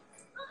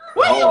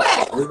 where you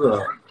at?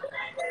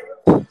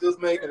 Just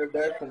making it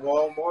back from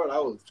Walmart. I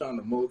was trying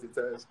to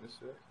multitask and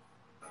shit.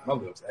 My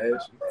lips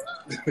ashy.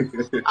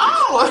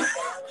 Oh,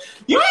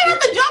 you ain't have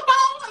to jump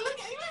on. Look,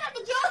 you ain't have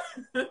to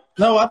jump.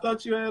 No, I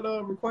thought you had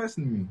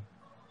requested me.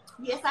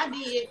 Yes, I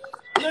did.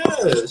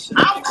 Yes.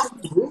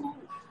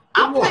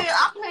 I'm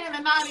playing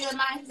a naughty or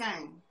nice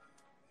game.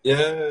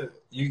 Yeah,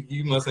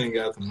 you must ain't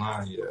got to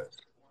mine yet.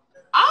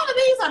 All of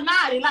these are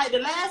naughty. Like the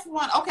last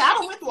one. Okay, I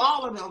done went through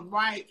all of them,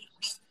 right?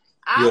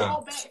 I'll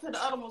go back to the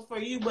other ones for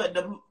you, but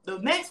the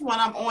next one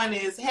I'm on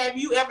is: have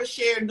you ever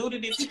shared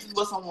nudity pictures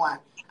with someone?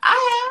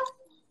 I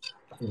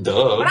have.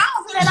 Duh. But I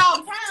don't do that all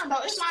the time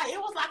though. It's like it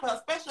was like a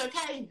special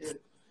occasion.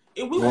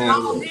 If we were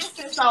long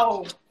distance,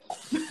 so.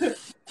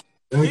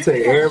 Let me tell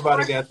you,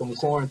 everybody got them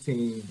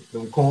quarantine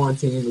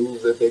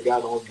rules that they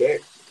got on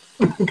deck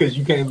because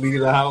you can't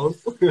leave the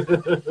house.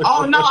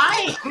 Oh no,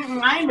 I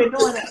ain't been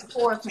doing that for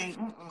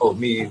quarantine. Oh,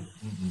 me.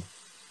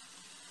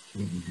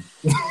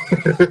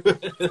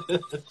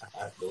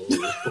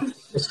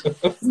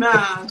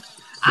 Nah,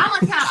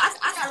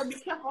 I gotta be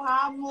careful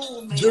how I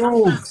move, man. I'm trying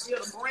to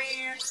build a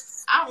brand.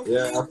 I was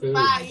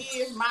 5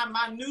 years.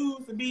 My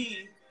news to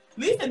be at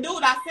least the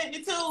dude I sent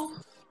it to.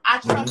 I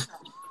trust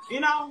him. You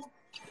know.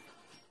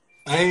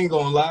 I ain't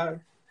gonna lie.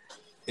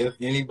 If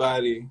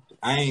anybody,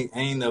 I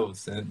ain't never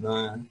sent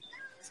none,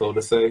 so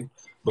to say.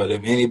 But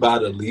if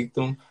anybody leaked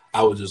them,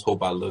 I would just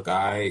hope I look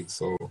alright.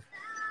 So,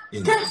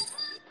 you know.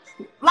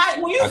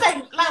 Like when you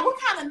say, like, what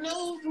kind of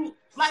news?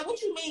 Like,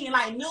 what you mean?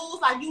 Like news?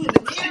 Like you in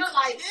the mirror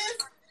like this,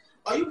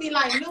 or you mean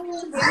like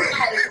news?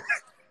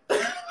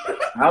 Like,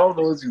 I don't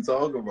know what you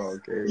talking about,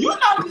 okay? You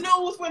know the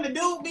news when the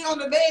dude be on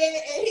the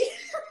bed and he...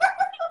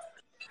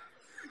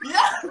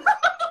 Yeah.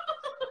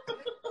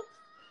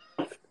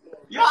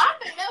 Yo, I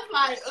think that's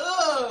like,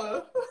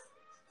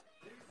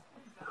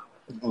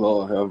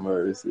 Lord have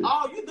mercy.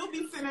 Oh, you do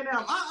be sending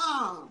them.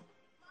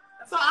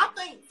 So I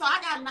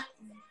got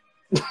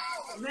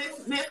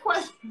next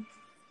question.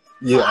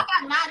 Yeah. So I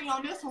got 90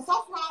 on this one. So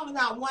far, I only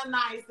got one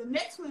nice. The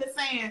next one is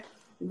saying,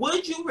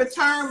 would you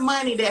return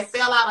money that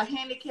fell out of a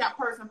handicapped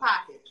person's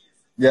pocket?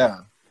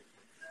 Yeah.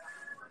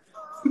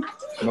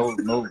 No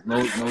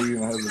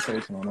even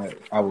hesitation on that.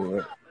 I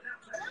would.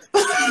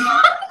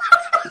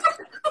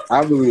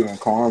 I believe in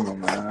karma,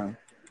 man.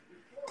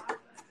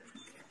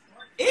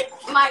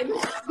 It's like,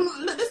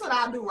 this is what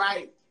I do,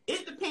 right?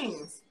 It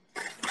depends.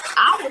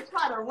 I would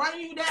try to run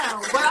you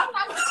down, but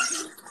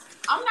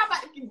I'm not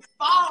about to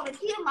fall and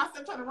kill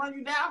myself trying to run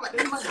you down like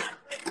this money.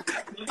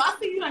 If I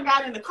see you done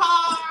got in the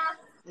car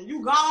and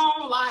you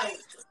gone, like,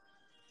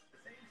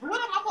 what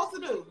am I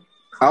supposed to do?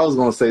 I was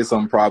gonna say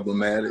something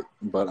problematic,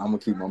 but I'm gonna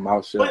keep my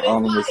mouth shut. All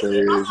I'm gonna say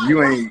is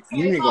you ain't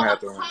gonna have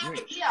to run.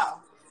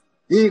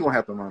 You ain't gonna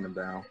have to run them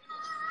down.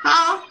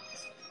 Huh?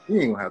 You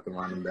ain't gonna have to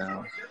run them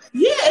down.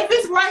 Yeah, if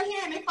it's right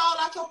here and they fall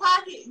out your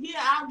pocket, yeah,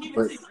 I'll give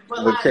it to you.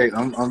 But like, Kate,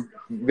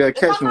 you gotta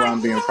catch me when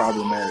I'm being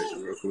problematic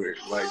real quick.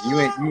 Like you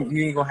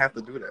ain't gonna have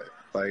to do that.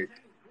 Like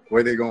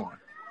where they going?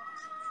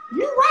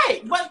 You're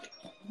right, but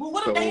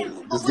what if they?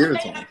 Just give it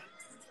to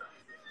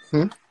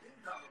them.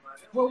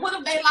 Well, what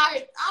if they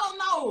like? I don't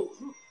know.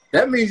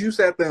 That means you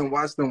sat there and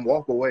watched them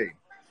walk away.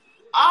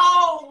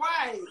 Oh,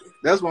 right.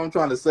 That's what I'm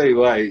trying to say.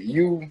 Like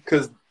you,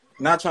 because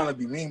not trying to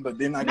be mean, but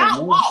they're not gonna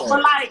move. Walk,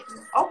 but like,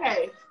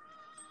 okay.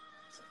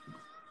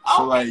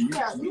 So like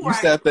you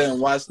sat there and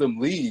watched them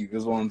leave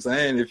is what I'm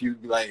saying. If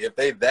if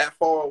they that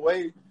far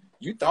away,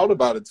 you thought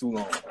about it too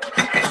long.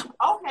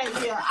 Okay,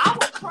 yeah, I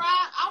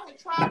would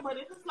try, but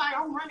if it's like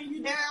I'm running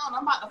you down,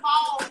 I'm about to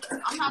fall,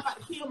 I'm not about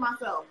to kill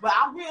myself, but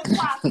I will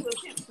try to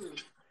attempt to.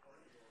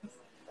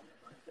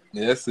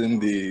 Yes,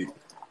 indeed.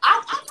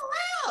 I'm for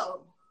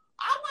real.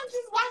 I wouldn't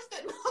just watch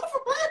that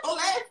for real.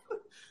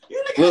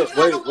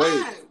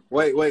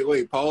 You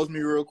Wait. Pause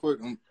me real quick.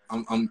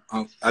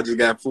 I just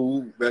got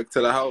food back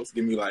to the house.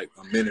 Give me like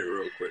a minute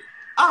real quick.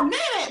 A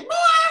minute, boy.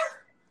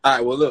 All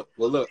right. Well, look.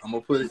 I'm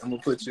gonna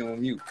put you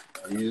on mute.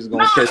 You just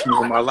gonna catch me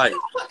with my life.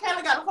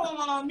 Kayla got a phone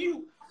on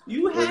mute.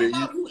 You hang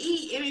up, you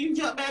eat, and then you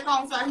jump back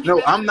on.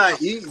 No, I'm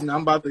not eating.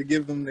 I'm about to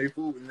give them their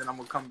food, and then I'm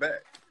gonna come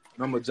back.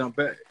 And I'm gonna jump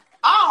back.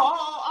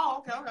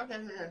 Oh, okay.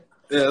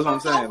 Yeah, that's what I'm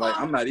saying. Like,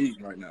 I'm not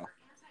eating right now.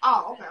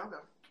 Oh, okay.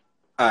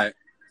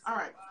 All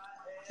right.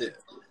 Yeah.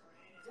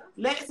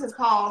 Lex has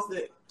paused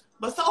it.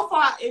 But so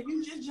far, if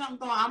you just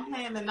jumped on, I'm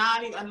playing a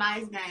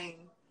nice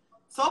game.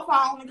 So far,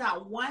 I only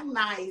got one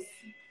nice.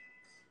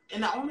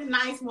 And the only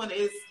nice one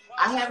is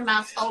I have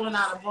not stolen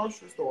out of a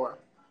grocery store.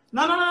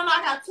 No.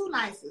 I got two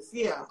nices.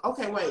 Yeah.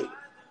 Okay, wait.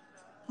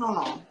 Hold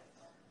on.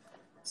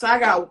 So I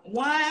got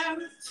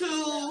 1,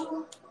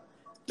 2,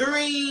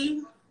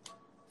 3,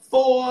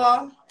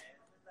 4.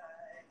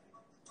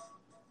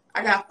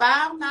 I got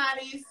 5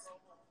 90s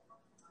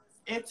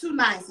and 2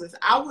 nices.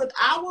 I would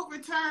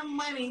return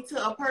money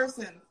to a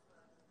person.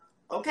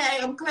 Okay,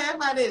 I'm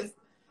clarifying this.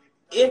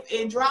 If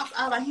it drops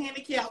out a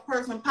handicapped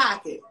person's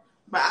pocket,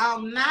 but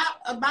I'm not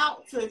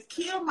about to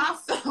kill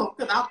myself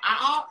because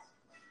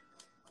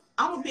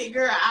I'm a big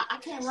girl. I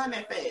can't run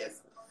that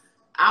fast.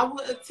 I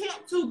would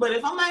attempt to, but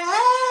if I'm like,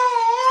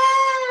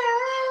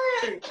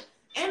 hey,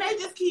 and they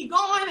just keep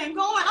going and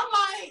going, I'm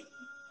like,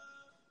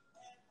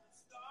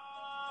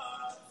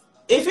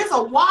 if it's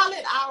a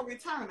wallet, I'll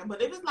return it.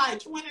 But if it's like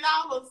 $20,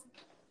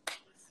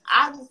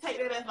 I just take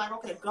that as like,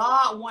 okay,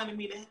 God wanted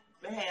me to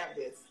have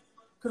this.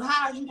 Because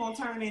how are you going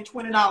to turn in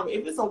 $20?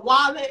 If it's a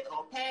wallet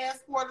or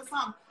passport or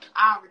something,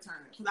 I'll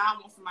return it. Because I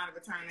want somebody to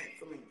return that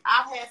for me.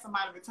 I've had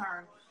somebody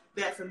return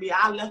that for me.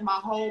 I left my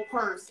whole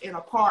purse in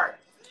a cart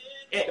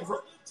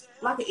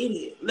like an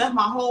idiot. Left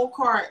my whole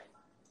cart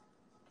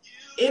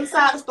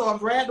inside the store,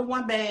 grabbed the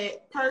one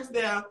bag, purse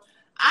there.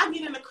 I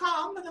get in the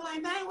car, I'm looking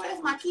like, dang,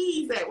 where's my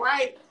keys at,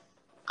 right?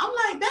 I'm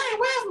like, dang,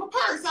 where's my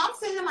purse? So I'm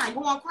sitting like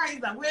going crazy,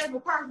 like, where's my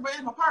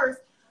purse?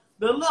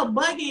 The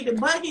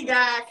buggy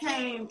guy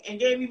came and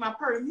gave me my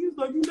purse. He was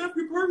like, you left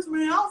your purse,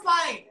 man. I was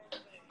like,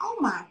 oh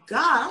my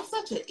God, I'm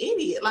such an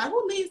idiot. Like,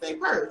 who leaves their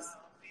purse?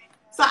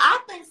 So I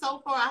think so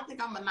far, I think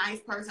I'm a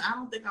nice person. I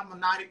don't think I'm a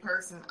naughty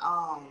person.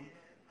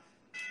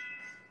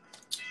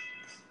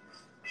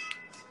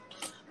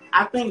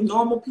 I think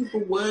normal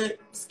people would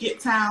skip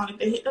town if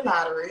they hit the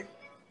lottery.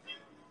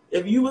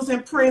 If you was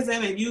in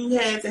prison and you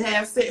had to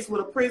have sex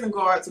with a prison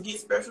guard to get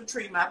special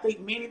treatment, I think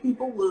many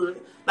people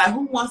would. Like,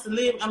 who wants to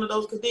live under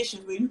those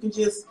conditions where you can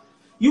just,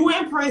 you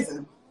in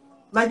prison.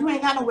 Like, you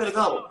ain't got nowhere to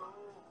go.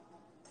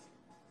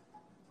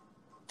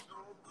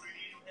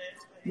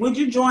 Would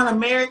you join a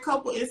married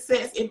couple in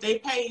sex if they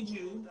paid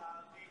you?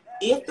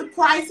 If the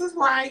price is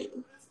right,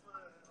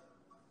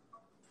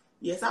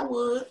 yes, I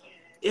would.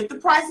 If the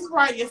price is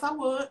right, yes, I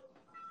would.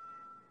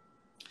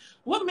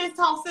 What Miss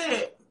Talk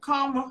said,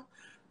 karma.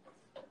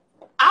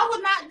 I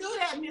would not do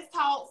that, Miss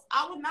Talks.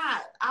 I would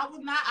not.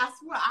 I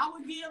swear, I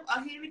would give a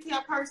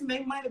handicapped person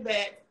their money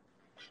back.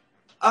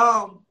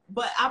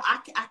 But I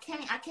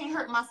can't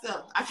hurt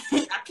myself. I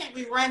can't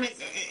be running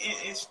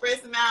and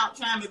stressing out,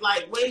 trying to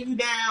like weigh you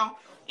down,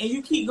 and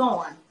you keep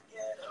going.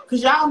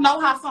 Cause y'all know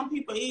how some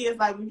people is.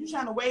 Like when you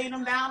trying to weigh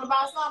them down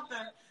about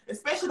something,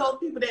 especially those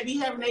people that be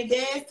having their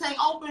gas tank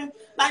open,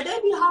 like they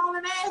be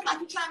hauling ass like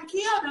you trying to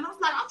kill them. I was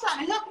like, I'm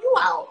trying to help you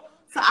out.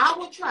 So I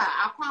would try.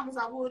 I promise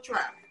I would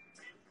try.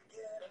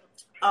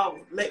 Oh,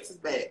 Lex is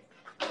back.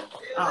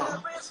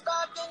 Oh.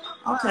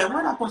 Okay,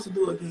 what am I supposed to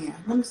do again?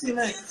 Let me see,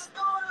 Lex.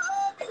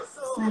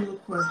 Send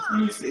request.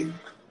 Let me see.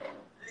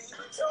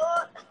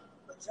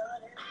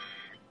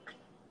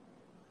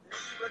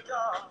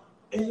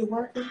 Is it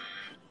working?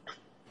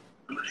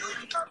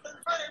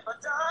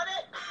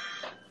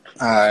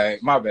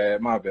 Alright, my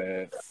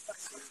bad.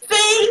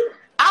 See?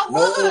 I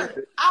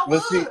would.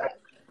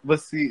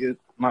 But see,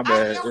 my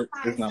bad.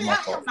 It's not my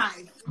fault.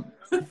 Nice.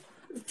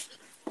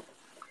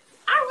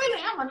 I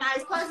really am a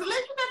nice person. Let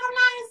you think I'm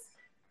nice.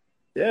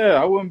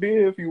 Yeah, I wouldn't be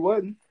here if you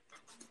wasn't.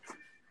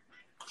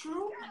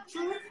 True.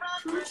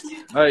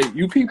 Hey,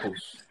 you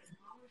peoples.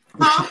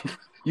 Huh?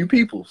 You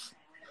peoples.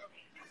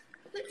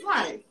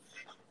 Right.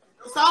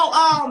 So,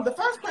 the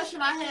first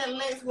question I had,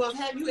 Lex, was,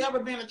 have you ever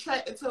been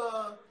attracted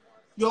to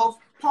your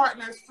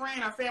partner's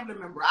friend or family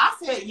member? I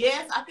said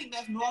yes. I think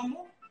that's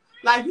normal.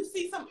 Like, you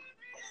see some...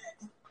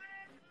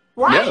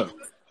 Right? Yeah.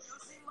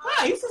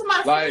 Yeah, you see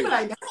somebody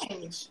like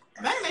dang.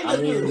 I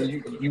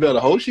mean, you better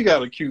hope she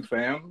got a cute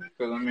family,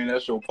 because, I mean,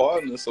 that's your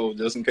partner, so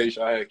just in case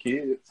y'all had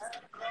kids.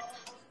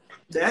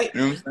 You know what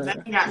I'm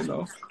saying? You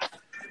know.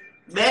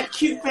 That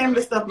cute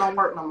family stuff don't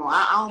work no more.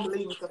 I don't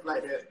believe in stuff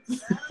like that.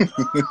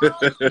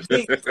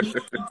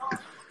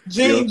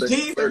 Jeans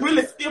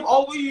really skip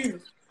over you.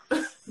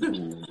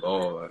 Ooh,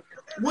 Lord.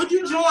 Would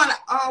you join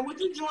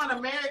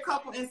a married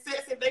couple in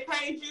sex if they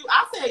paid you?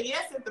 I said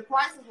yes if the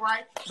price is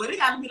right, but it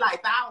got to be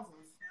like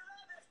thousands.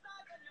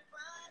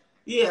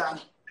 Yeah.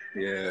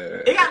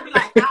 Yeah. It got to be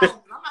like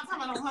thousands. I'm not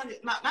talking about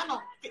 $100, not no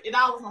 $50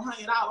 or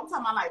 $100. I'm talking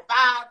about like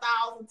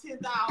 5,000,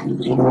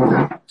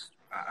 10,000.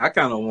 I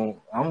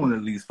want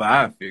at least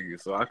 5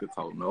 figures so I could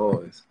talk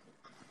noise.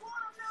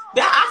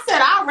 I said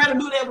I'd rather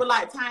do that with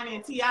like Tiny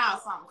and T.I. or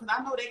something, because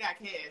I know they got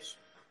cash.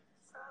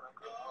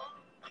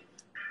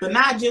 But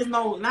not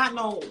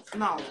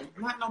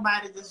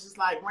nobody that's just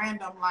like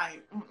random,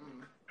 like,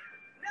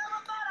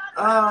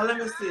 let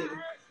me see.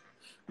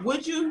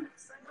 Would you,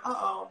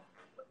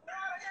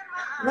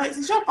 Lex,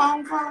 is your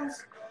phone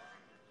froze?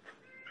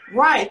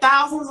 Right,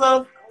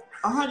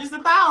 hundreds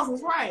of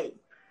thousands, right.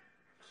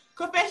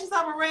 Confessions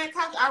of a Red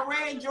Couch. I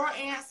read your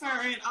answer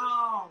and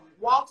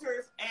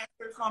Walter's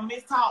answer from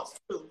Miss Talks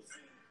too.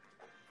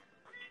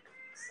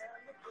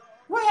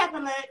 What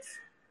happened, Lex?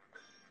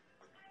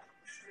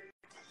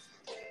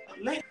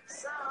 Lex.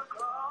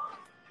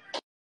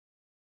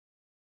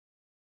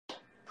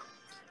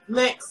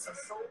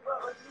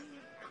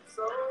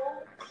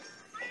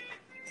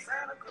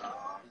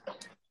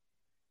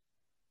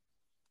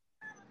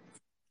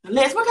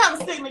 Lex, what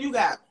kind of signal you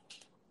got?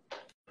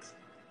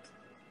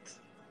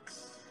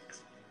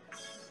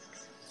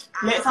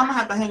 Lex, I'm gonna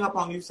have to hang up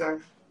on you,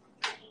 sir.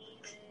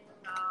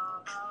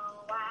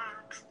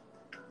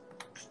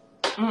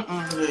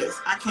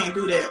 Lex, I can't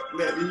do that.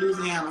 That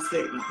Louisiana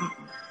signal.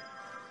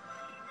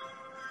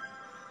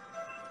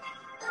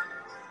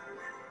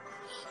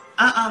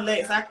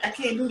 Lex, I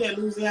can't do that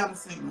Louisiana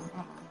signal.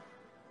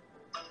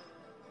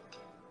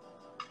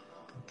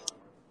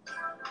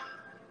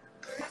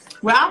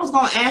 Well, I was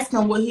gonna ask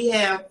him would he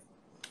have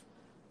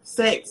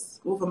sex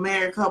with a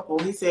married couple.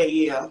 He said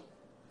yeah.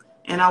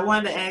 And I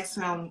wanted to ask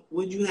him,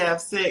 would you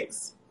have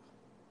sex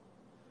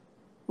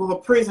with a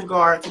prison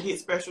guard to get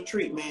special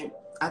treatment?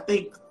 I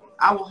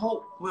would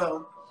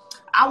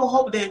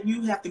hope that if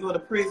you have to go to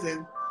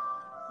prison,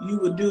 you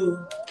would do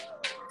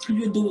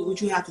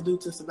what you have to do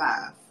to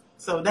survive.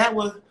 So that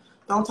was,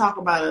 don't talk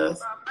about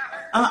us.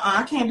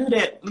 I can't do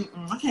that.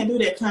 I can't do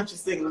that country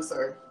signal,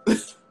 sir.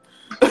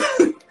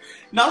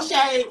 No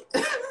shade.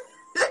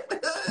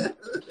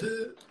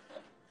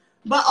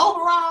 But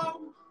overall,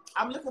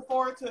 I'm looking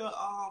forward to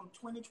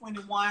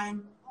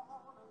 2021.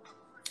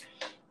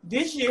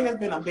 This year has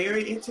been a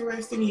very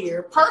interesting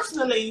year.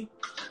 Personally,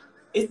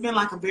 it's been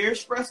like a very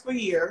stressful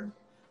year.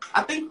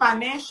 I think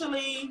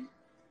financially,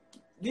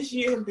 this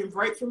year has been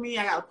great for me.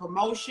 I got a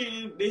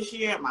promotion this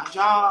year at my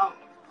job.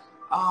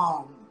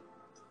 I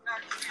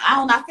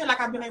feel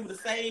like I've been able to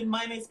save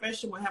money,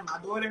 especially when I have my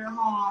daughter at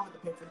home, to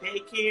pay for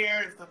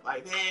daycare and stuff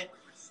like that.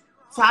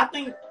 So I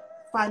think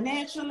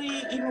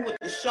financially, even with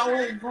the show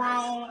has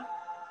grown,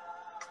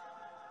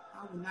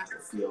 I would not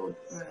feel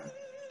okay.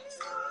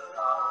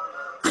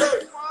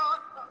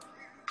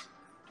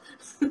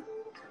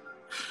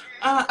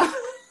 I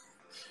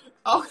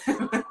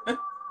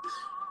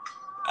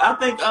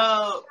think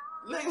what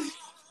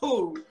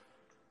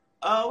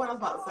I was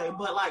about to say,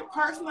 but like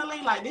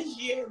personally, like this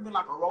year has been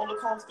like a roller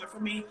coaster for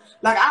me.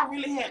 Like I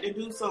really had to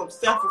do some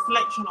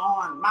self-reflection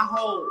on my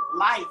whole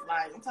life.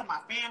 Like I'm talking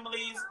about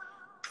families,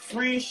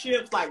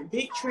 friendships, like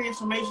big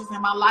transformations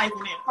in my life.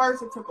 And at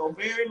first it took a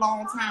very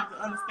long time to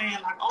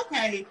understand, like,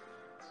 okay,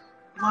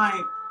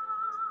 like,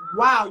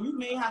 wow, you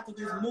may have to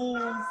just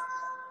move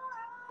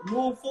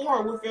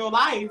forward with your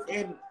life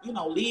and, you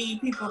know,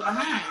 leave people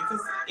behind.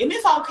 And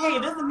it's okay.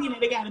 It doesn't mean that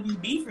they got to be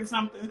beef or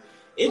something.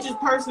 It just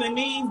personally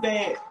means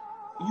that,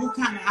 you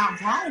kind of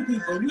outgrown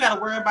people. You got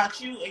to worry about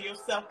you and your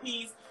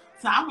self-peace.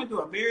 So I went through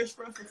a very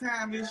stressful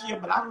time this year,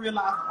 but I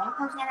realized the only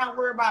person I got to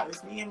worry about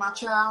is me and my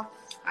child.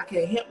 I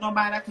can't help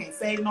nobody. I can't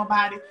save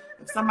nobody.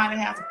 If somebody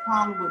has a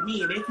problem with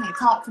me and they can't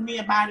talk to me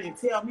about it and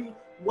tell me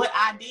what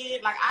I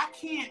did, like I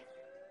can't.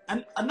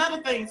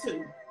 Another thing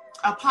too,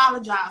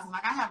 apologizing.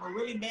 Like I have a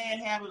really bad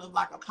habit of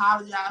like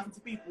apologizing to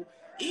people.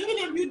 Even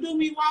if you do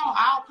me wrong,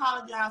 I'll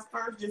apologize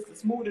first just to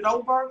smooth it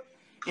over.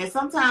 And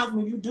sometimes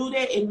when you do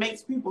that, it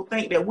makes people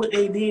think that what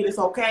they did is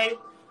okay.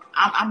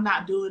 I'm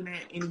not doing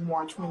that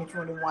anymore in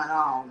 2021.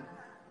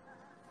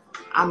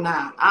 I'm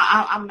not.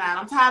 I'm not.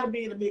 I'm tired of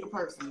being a bigger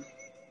person.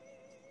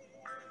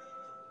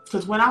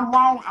 Because when I'm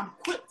wrong, I'm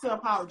quick to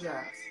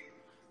apologize.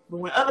 But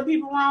when other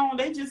people wrong,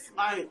 they just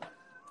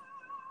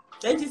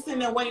sitting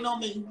there waiting on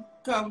me.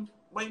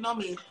 Waiting on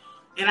me.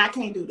 And I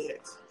can't do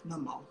that no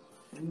more.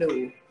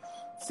 No.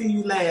 See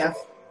you laugh.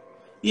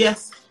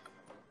 Yes.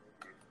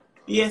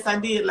 Yes, I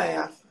did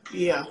laugh.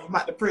 Yeah,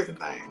 about the prison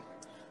thing.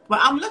 But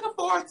I'm looking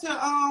forward to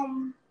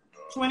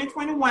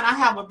 2021. I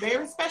have a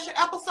very special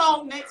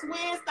episode next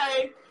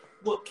Wednesday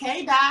with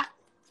K Dot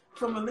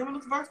from The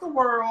Limitless vs.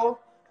 World.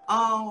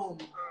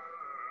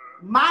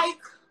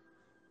 Mike,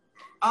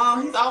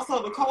 he's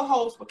also the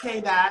co-host for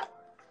K Dot.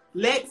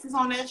 Lex is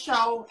on that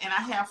show, and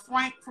I have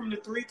Frank from the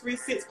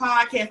 336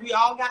 podcast. We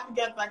all got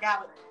together. I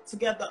got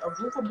together a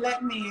group of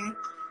black men.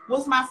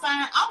 What's my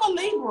sign? I'm a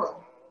Libra.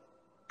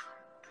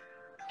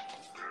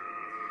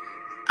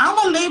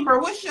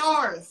 What's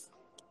yours?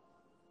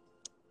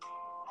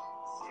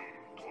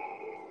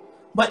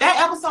 But that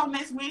episode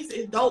next Wednesday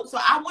is dope. So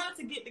I wanted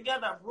to get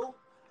together a group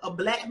of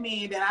black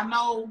men that I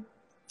know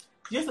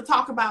just to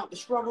talk about the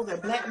struggles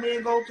that black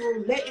men go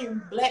through,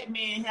 letting black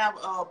men have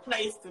a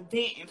place to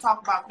vent and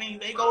talk about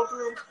things they go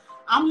through.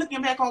 I'm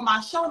looking back on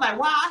my show like,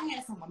 wow, I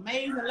had some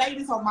amazing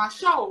ladies on my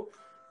show.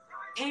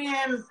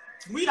 And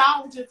we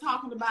all just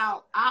talking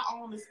about our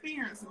own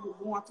experiences with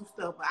going through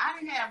stuff. But I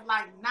didn't have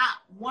like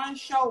not one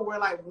show where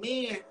like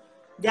men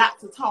got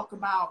to talk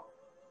about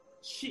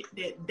shit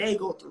that they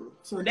go through.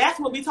 So that's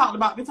what we talked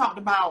about. We talked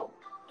about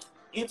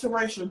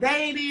interracial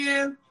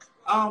dating.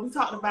 We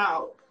talked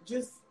about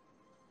just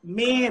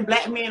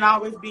black men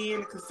always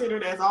being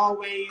considered as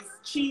always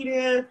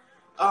cheating.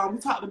 We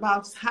talked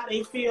about just how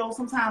they feel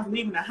sometimes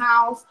leaving the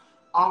house,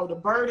 all the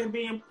burden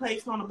being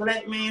placed on a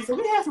black man. So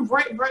we had some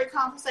great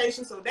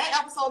conversations. So that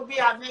episode will be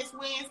out next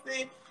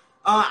Wednesday.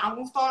 I'm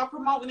going to start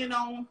promoting it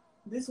on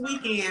this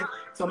weekend.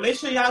 So make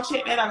sure y'all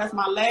check that out. That's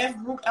my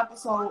last group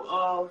episode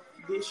of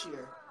this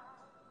year.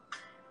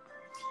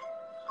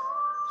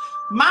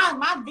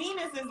 My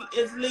Venus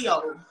is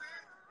Leo.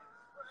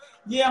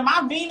 Yeah,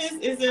 my Venus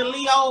is in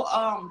Leo.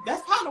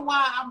 That's kind of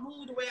why I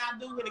move the way I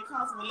do when it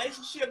comes to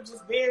relationships.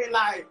 Just very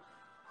like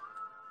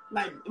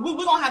we're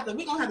gonna have to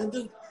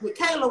do what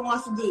Kayla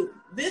wants to do.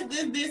 This,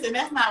 and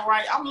that's not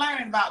right. I'm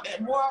learning about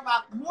that more as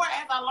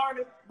I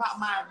learned about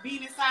my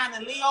Venus sign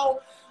in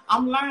Leo.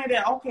 I'm learning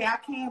that okay, I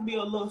can be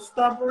a little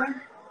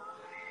stubborn,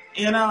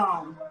 and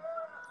I'm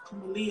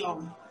a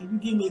Leo. And you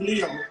give me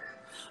Leo.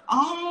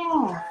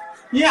 Oh,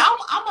 yeah,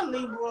 I'm a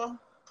Libra.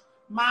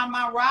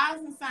 My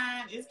rising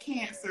sign is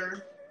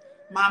Cancer.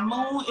 My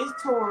moon is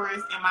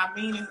Taurus, and my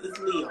Venus is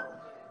Leo.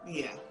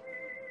 Yeah.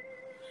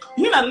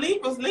 You know,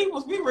 Libras,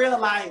 we real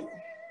like,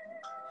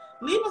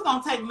 Libras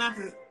don't take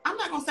nothing. I'm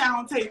not going to say I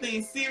don't take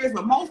things serious,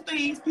 but most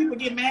things people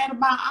get mad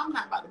about, I'm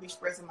not about to be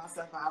stressing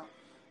myself out.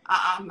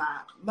 I'm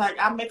not. Like,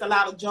 I make a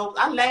lot of jokes.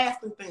 I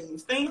laugh through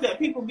things. Things that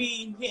people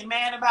be getting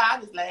mad about, I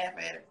just laugh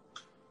at it.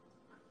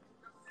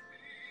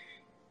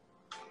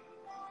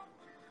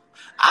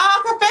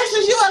 Oh,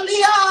 Confessions, you a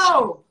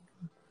Leo.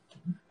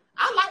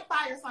 I like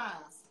fire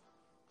signs.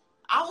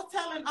 I was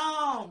telling,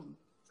 I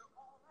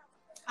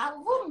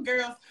was with them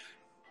girls.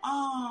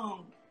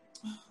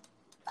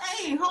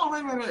 Hey, hold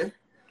on, wait.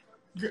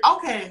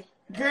 Okay,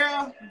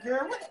 girl,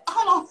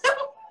 hold on.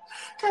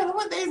 Kayla,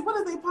 what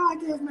is their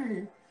podcast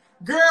name?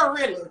 Girl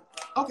Really.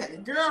 Okay,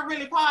 Girl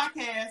Really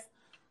podcast.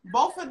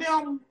 Both of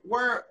them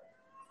were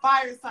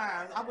fire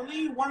signs. I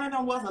believe one of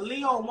them was a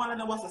Leo and one of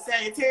them was a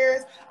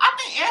Sagittarius. I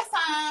think air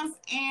signs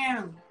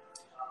and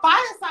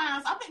fire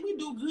signs, I think we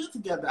do good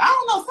together. I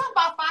don't know, something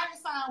about fire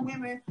sign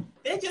women,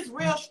 they're just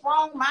real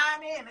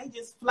strong-minded and they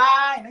just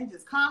fly and they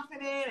just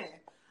confident.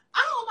 And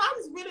I don't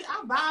know,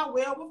 I vibe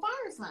well with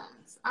fire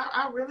signs.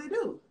 I really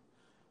do.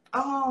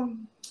 What I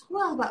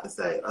was about to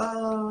say?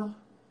 What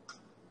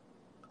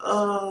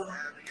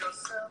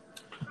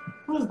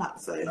was I about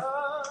to say?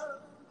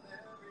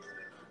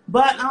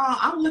 But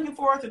I'm looking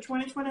forward to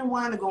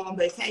 2021 to go on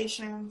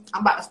vacation.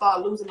 I'm about to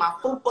start losing my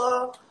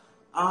fupa.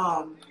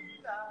 I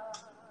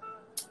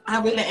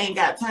really ain't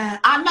got time.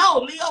 I know,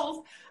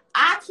 Leos,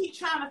 I keep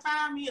trying to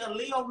find me a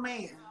Leo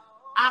man.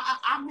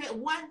 I met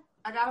one.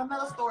 I got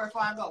another story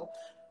before I go.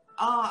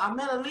 I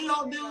met a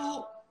Leo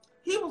dude.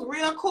 He was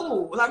real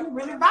cool. Like, we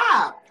really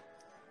vibed.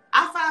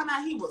 I found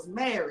out he was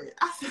married.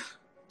 I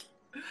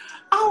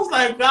was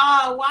like,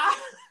 God, why?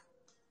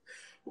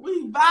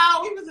 We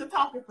vibed. We was just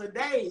talking for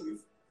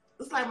days.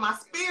 It's like my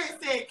spirit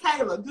said,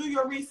 Kayla, do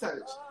your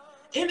research.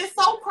 And it's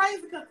so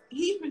crazy because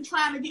he's been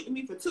trying to get to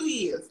me for 2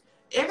 years.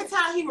 Every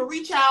time he would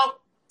reach out,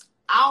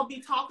 I'll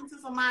be talking to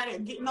somebody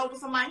and getting over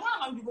somebody.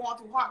 Y'all know you're going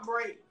through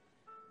heartbreak.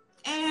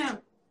 And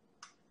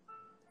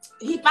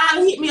he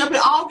finally hit me up in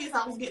August.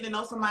 I was getting to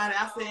know somebody.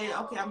 I said,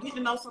 okay, I'm getting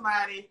to know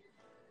somebody.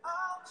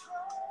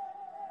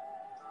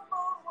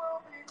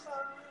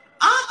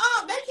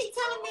 They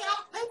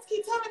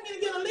keep telling me to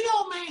get a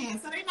Leo man,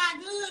 so they not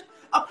good.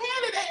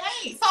 Apparently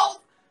they ain't. So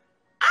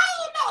I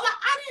don't know. Like,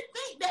 I didn't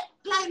think that,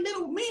 like,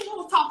 little me, he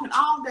was talking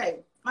all day.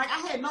 Like, I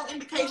had no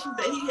indication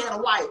that he had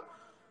a wife.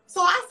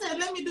 So I said,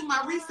 let me do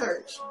my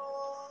research.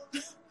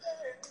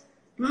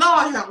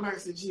 Lord have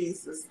mercy,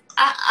 Jesus.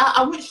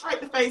 I went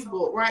straight to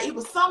Facebook, right? It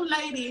was some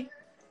lady.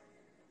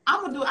 I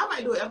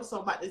might do an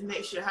episode about this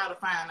next year, how to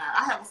find out.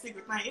 I have a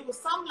secret thing. It was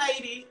some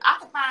lady. I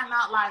could find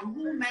out, like,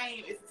 whose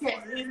name is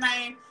attached to his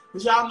name.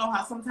 Because y'all know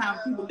how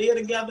sometimes people live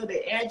together,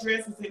 their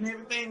addresses and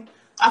everything.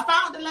 I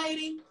found the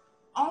lady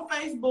on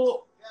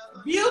Facebook.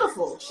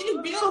 Beautiful.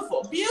 She's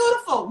beautiful.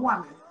 Beautiful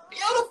woman.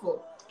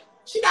 Beautiful.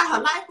 She got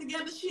her life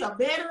together. She a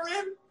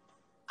veteran.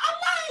 I'm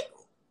like,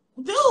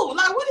 dude,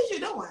 like, what is you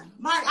doing?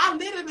 Like, I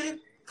literally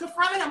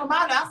confronted him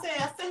about it. I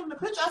sent him the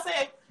picture. I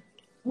said,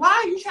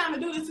 why are you trying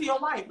to do this to your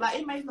wife? Like,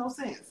 it makes no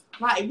sense.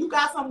 Like, if you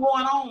got something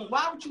going on,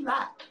 why would you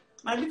lie?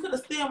 Like, we could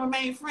have still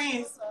remained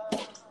friends.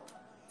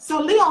 So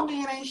Leo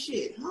man ain't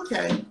shit.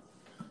 Okay.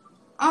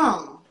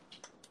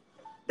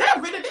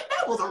 That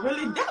was a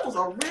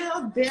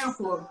real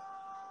damper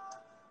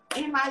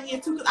in my year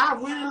too, because I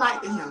really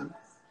liked him.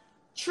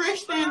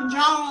 Tristan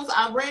Jones,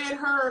 I read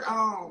her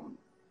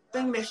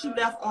thing that she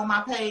left on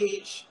my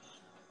page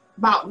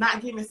about not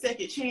giving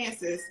second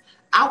chances.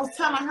 I was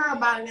telling her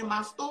about it in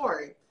my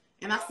story.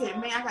 And I said,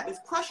 man, I got this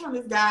crush on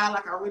this guy,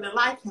 like I really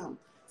like him.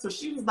 So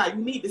she was like,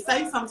 you need to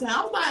say something.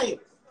 I was like,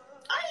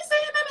 I ain't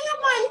saying nothing to him.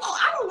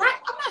 Like,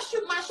 I'm not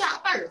shooting my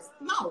shot first.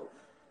 No.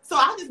 So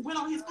I just went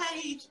on his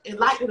page and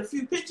liked a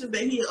few pictures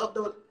that he had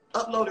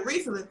uploaded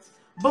recently.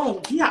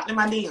 Boom, he hopped in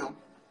my DM.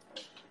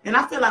 And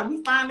I feel like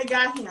we finally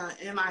got him.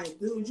 And like,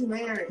 dude, you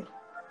married.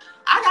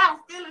 I got a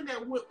feeling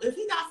that if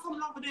he got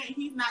something over there and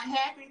he's not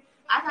happy,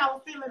 I got a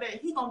feeling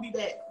that he's going to be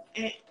back.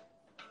 And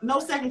no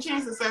second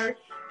chances, sir.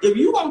 If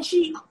you going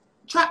to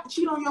try to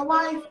cheat on your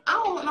wife, I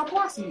don't want no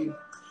parts of you.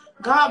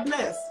 God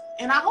bless.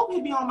 And I hope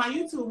he'll be on my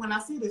YouTube when I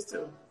see this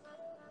too.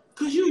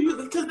 Cause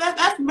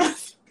that's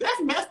messed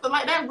up.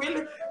 Like that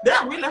really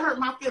hurt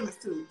my feelings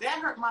too. That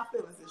hurt my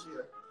feelings this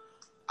year.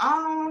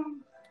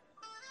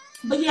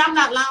 But yeah, I'm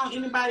not allowing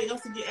anybody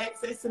else to get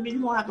access to me.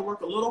 You're gonna have to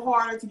work a little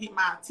harder to get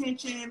my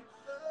attention.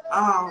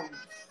 I'm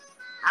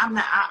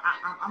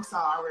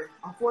sorry.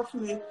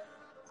 Unfortunately,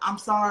 I'm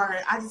sorry.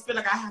 I just feel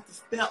like I have to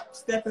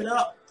step it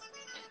up.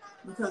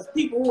 Because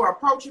people who are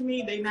approaching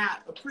me, they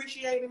not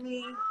appreciating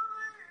me.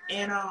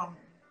 And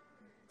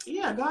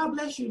yeah, God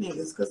bless you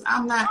niggas, because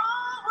I'm not.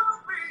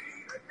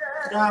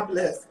 God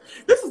bless.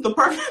 This is the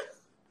perfect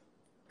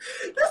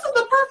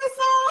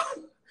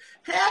song.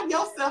 Have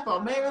yourself a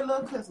merry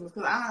little Christmas,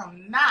 because I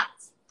am not.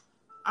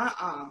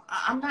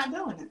 I'm not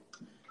doing it.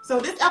 So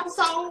this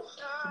episode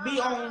will be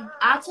on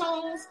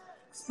iTunes,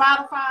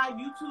 Spotify,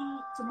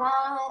 YouTube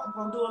tomorrow. I'm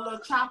gonna do a little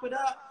chop it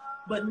up.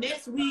 But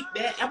next week,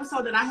 that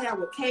episode that I had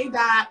with K.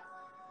 Dot,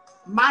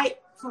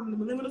 Mike from the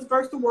Millennials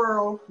vs. the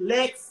World,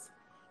 Lex,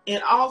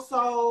 and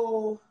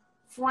also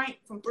Frank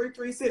from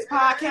 336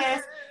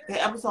 Podcast.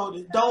 That episode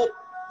is dope.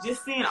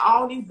 Just seeing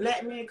all these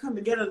black men come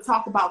together to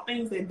talk about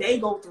things that they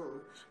go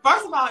through.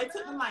 First of all, it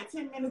took them like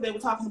 10 minutes. They were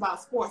talking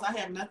about sports. I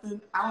don't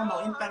know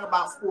anything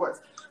about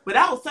sports. But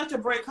that was such a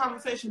great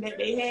conversation that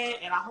they had,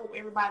 and I hope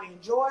everybody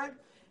enjoyed.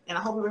 And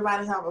I hope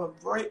everybody have a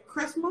great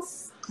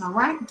Christmas. All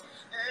right.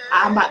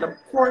 I'm about to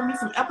pour me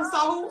some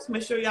episodes.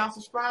 Make sure y'all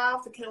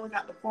subscribe to Kayla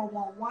Got the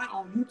 411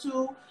 on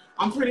YouTube.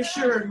 I'm pretty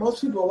sure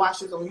most people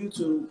watch this on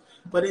YouTube.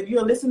 But if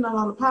you're listening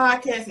on the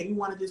podcast and you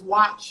want to just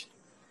watch,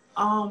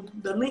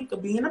 the link will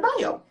be in the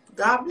bio.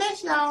 God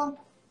bless y'all.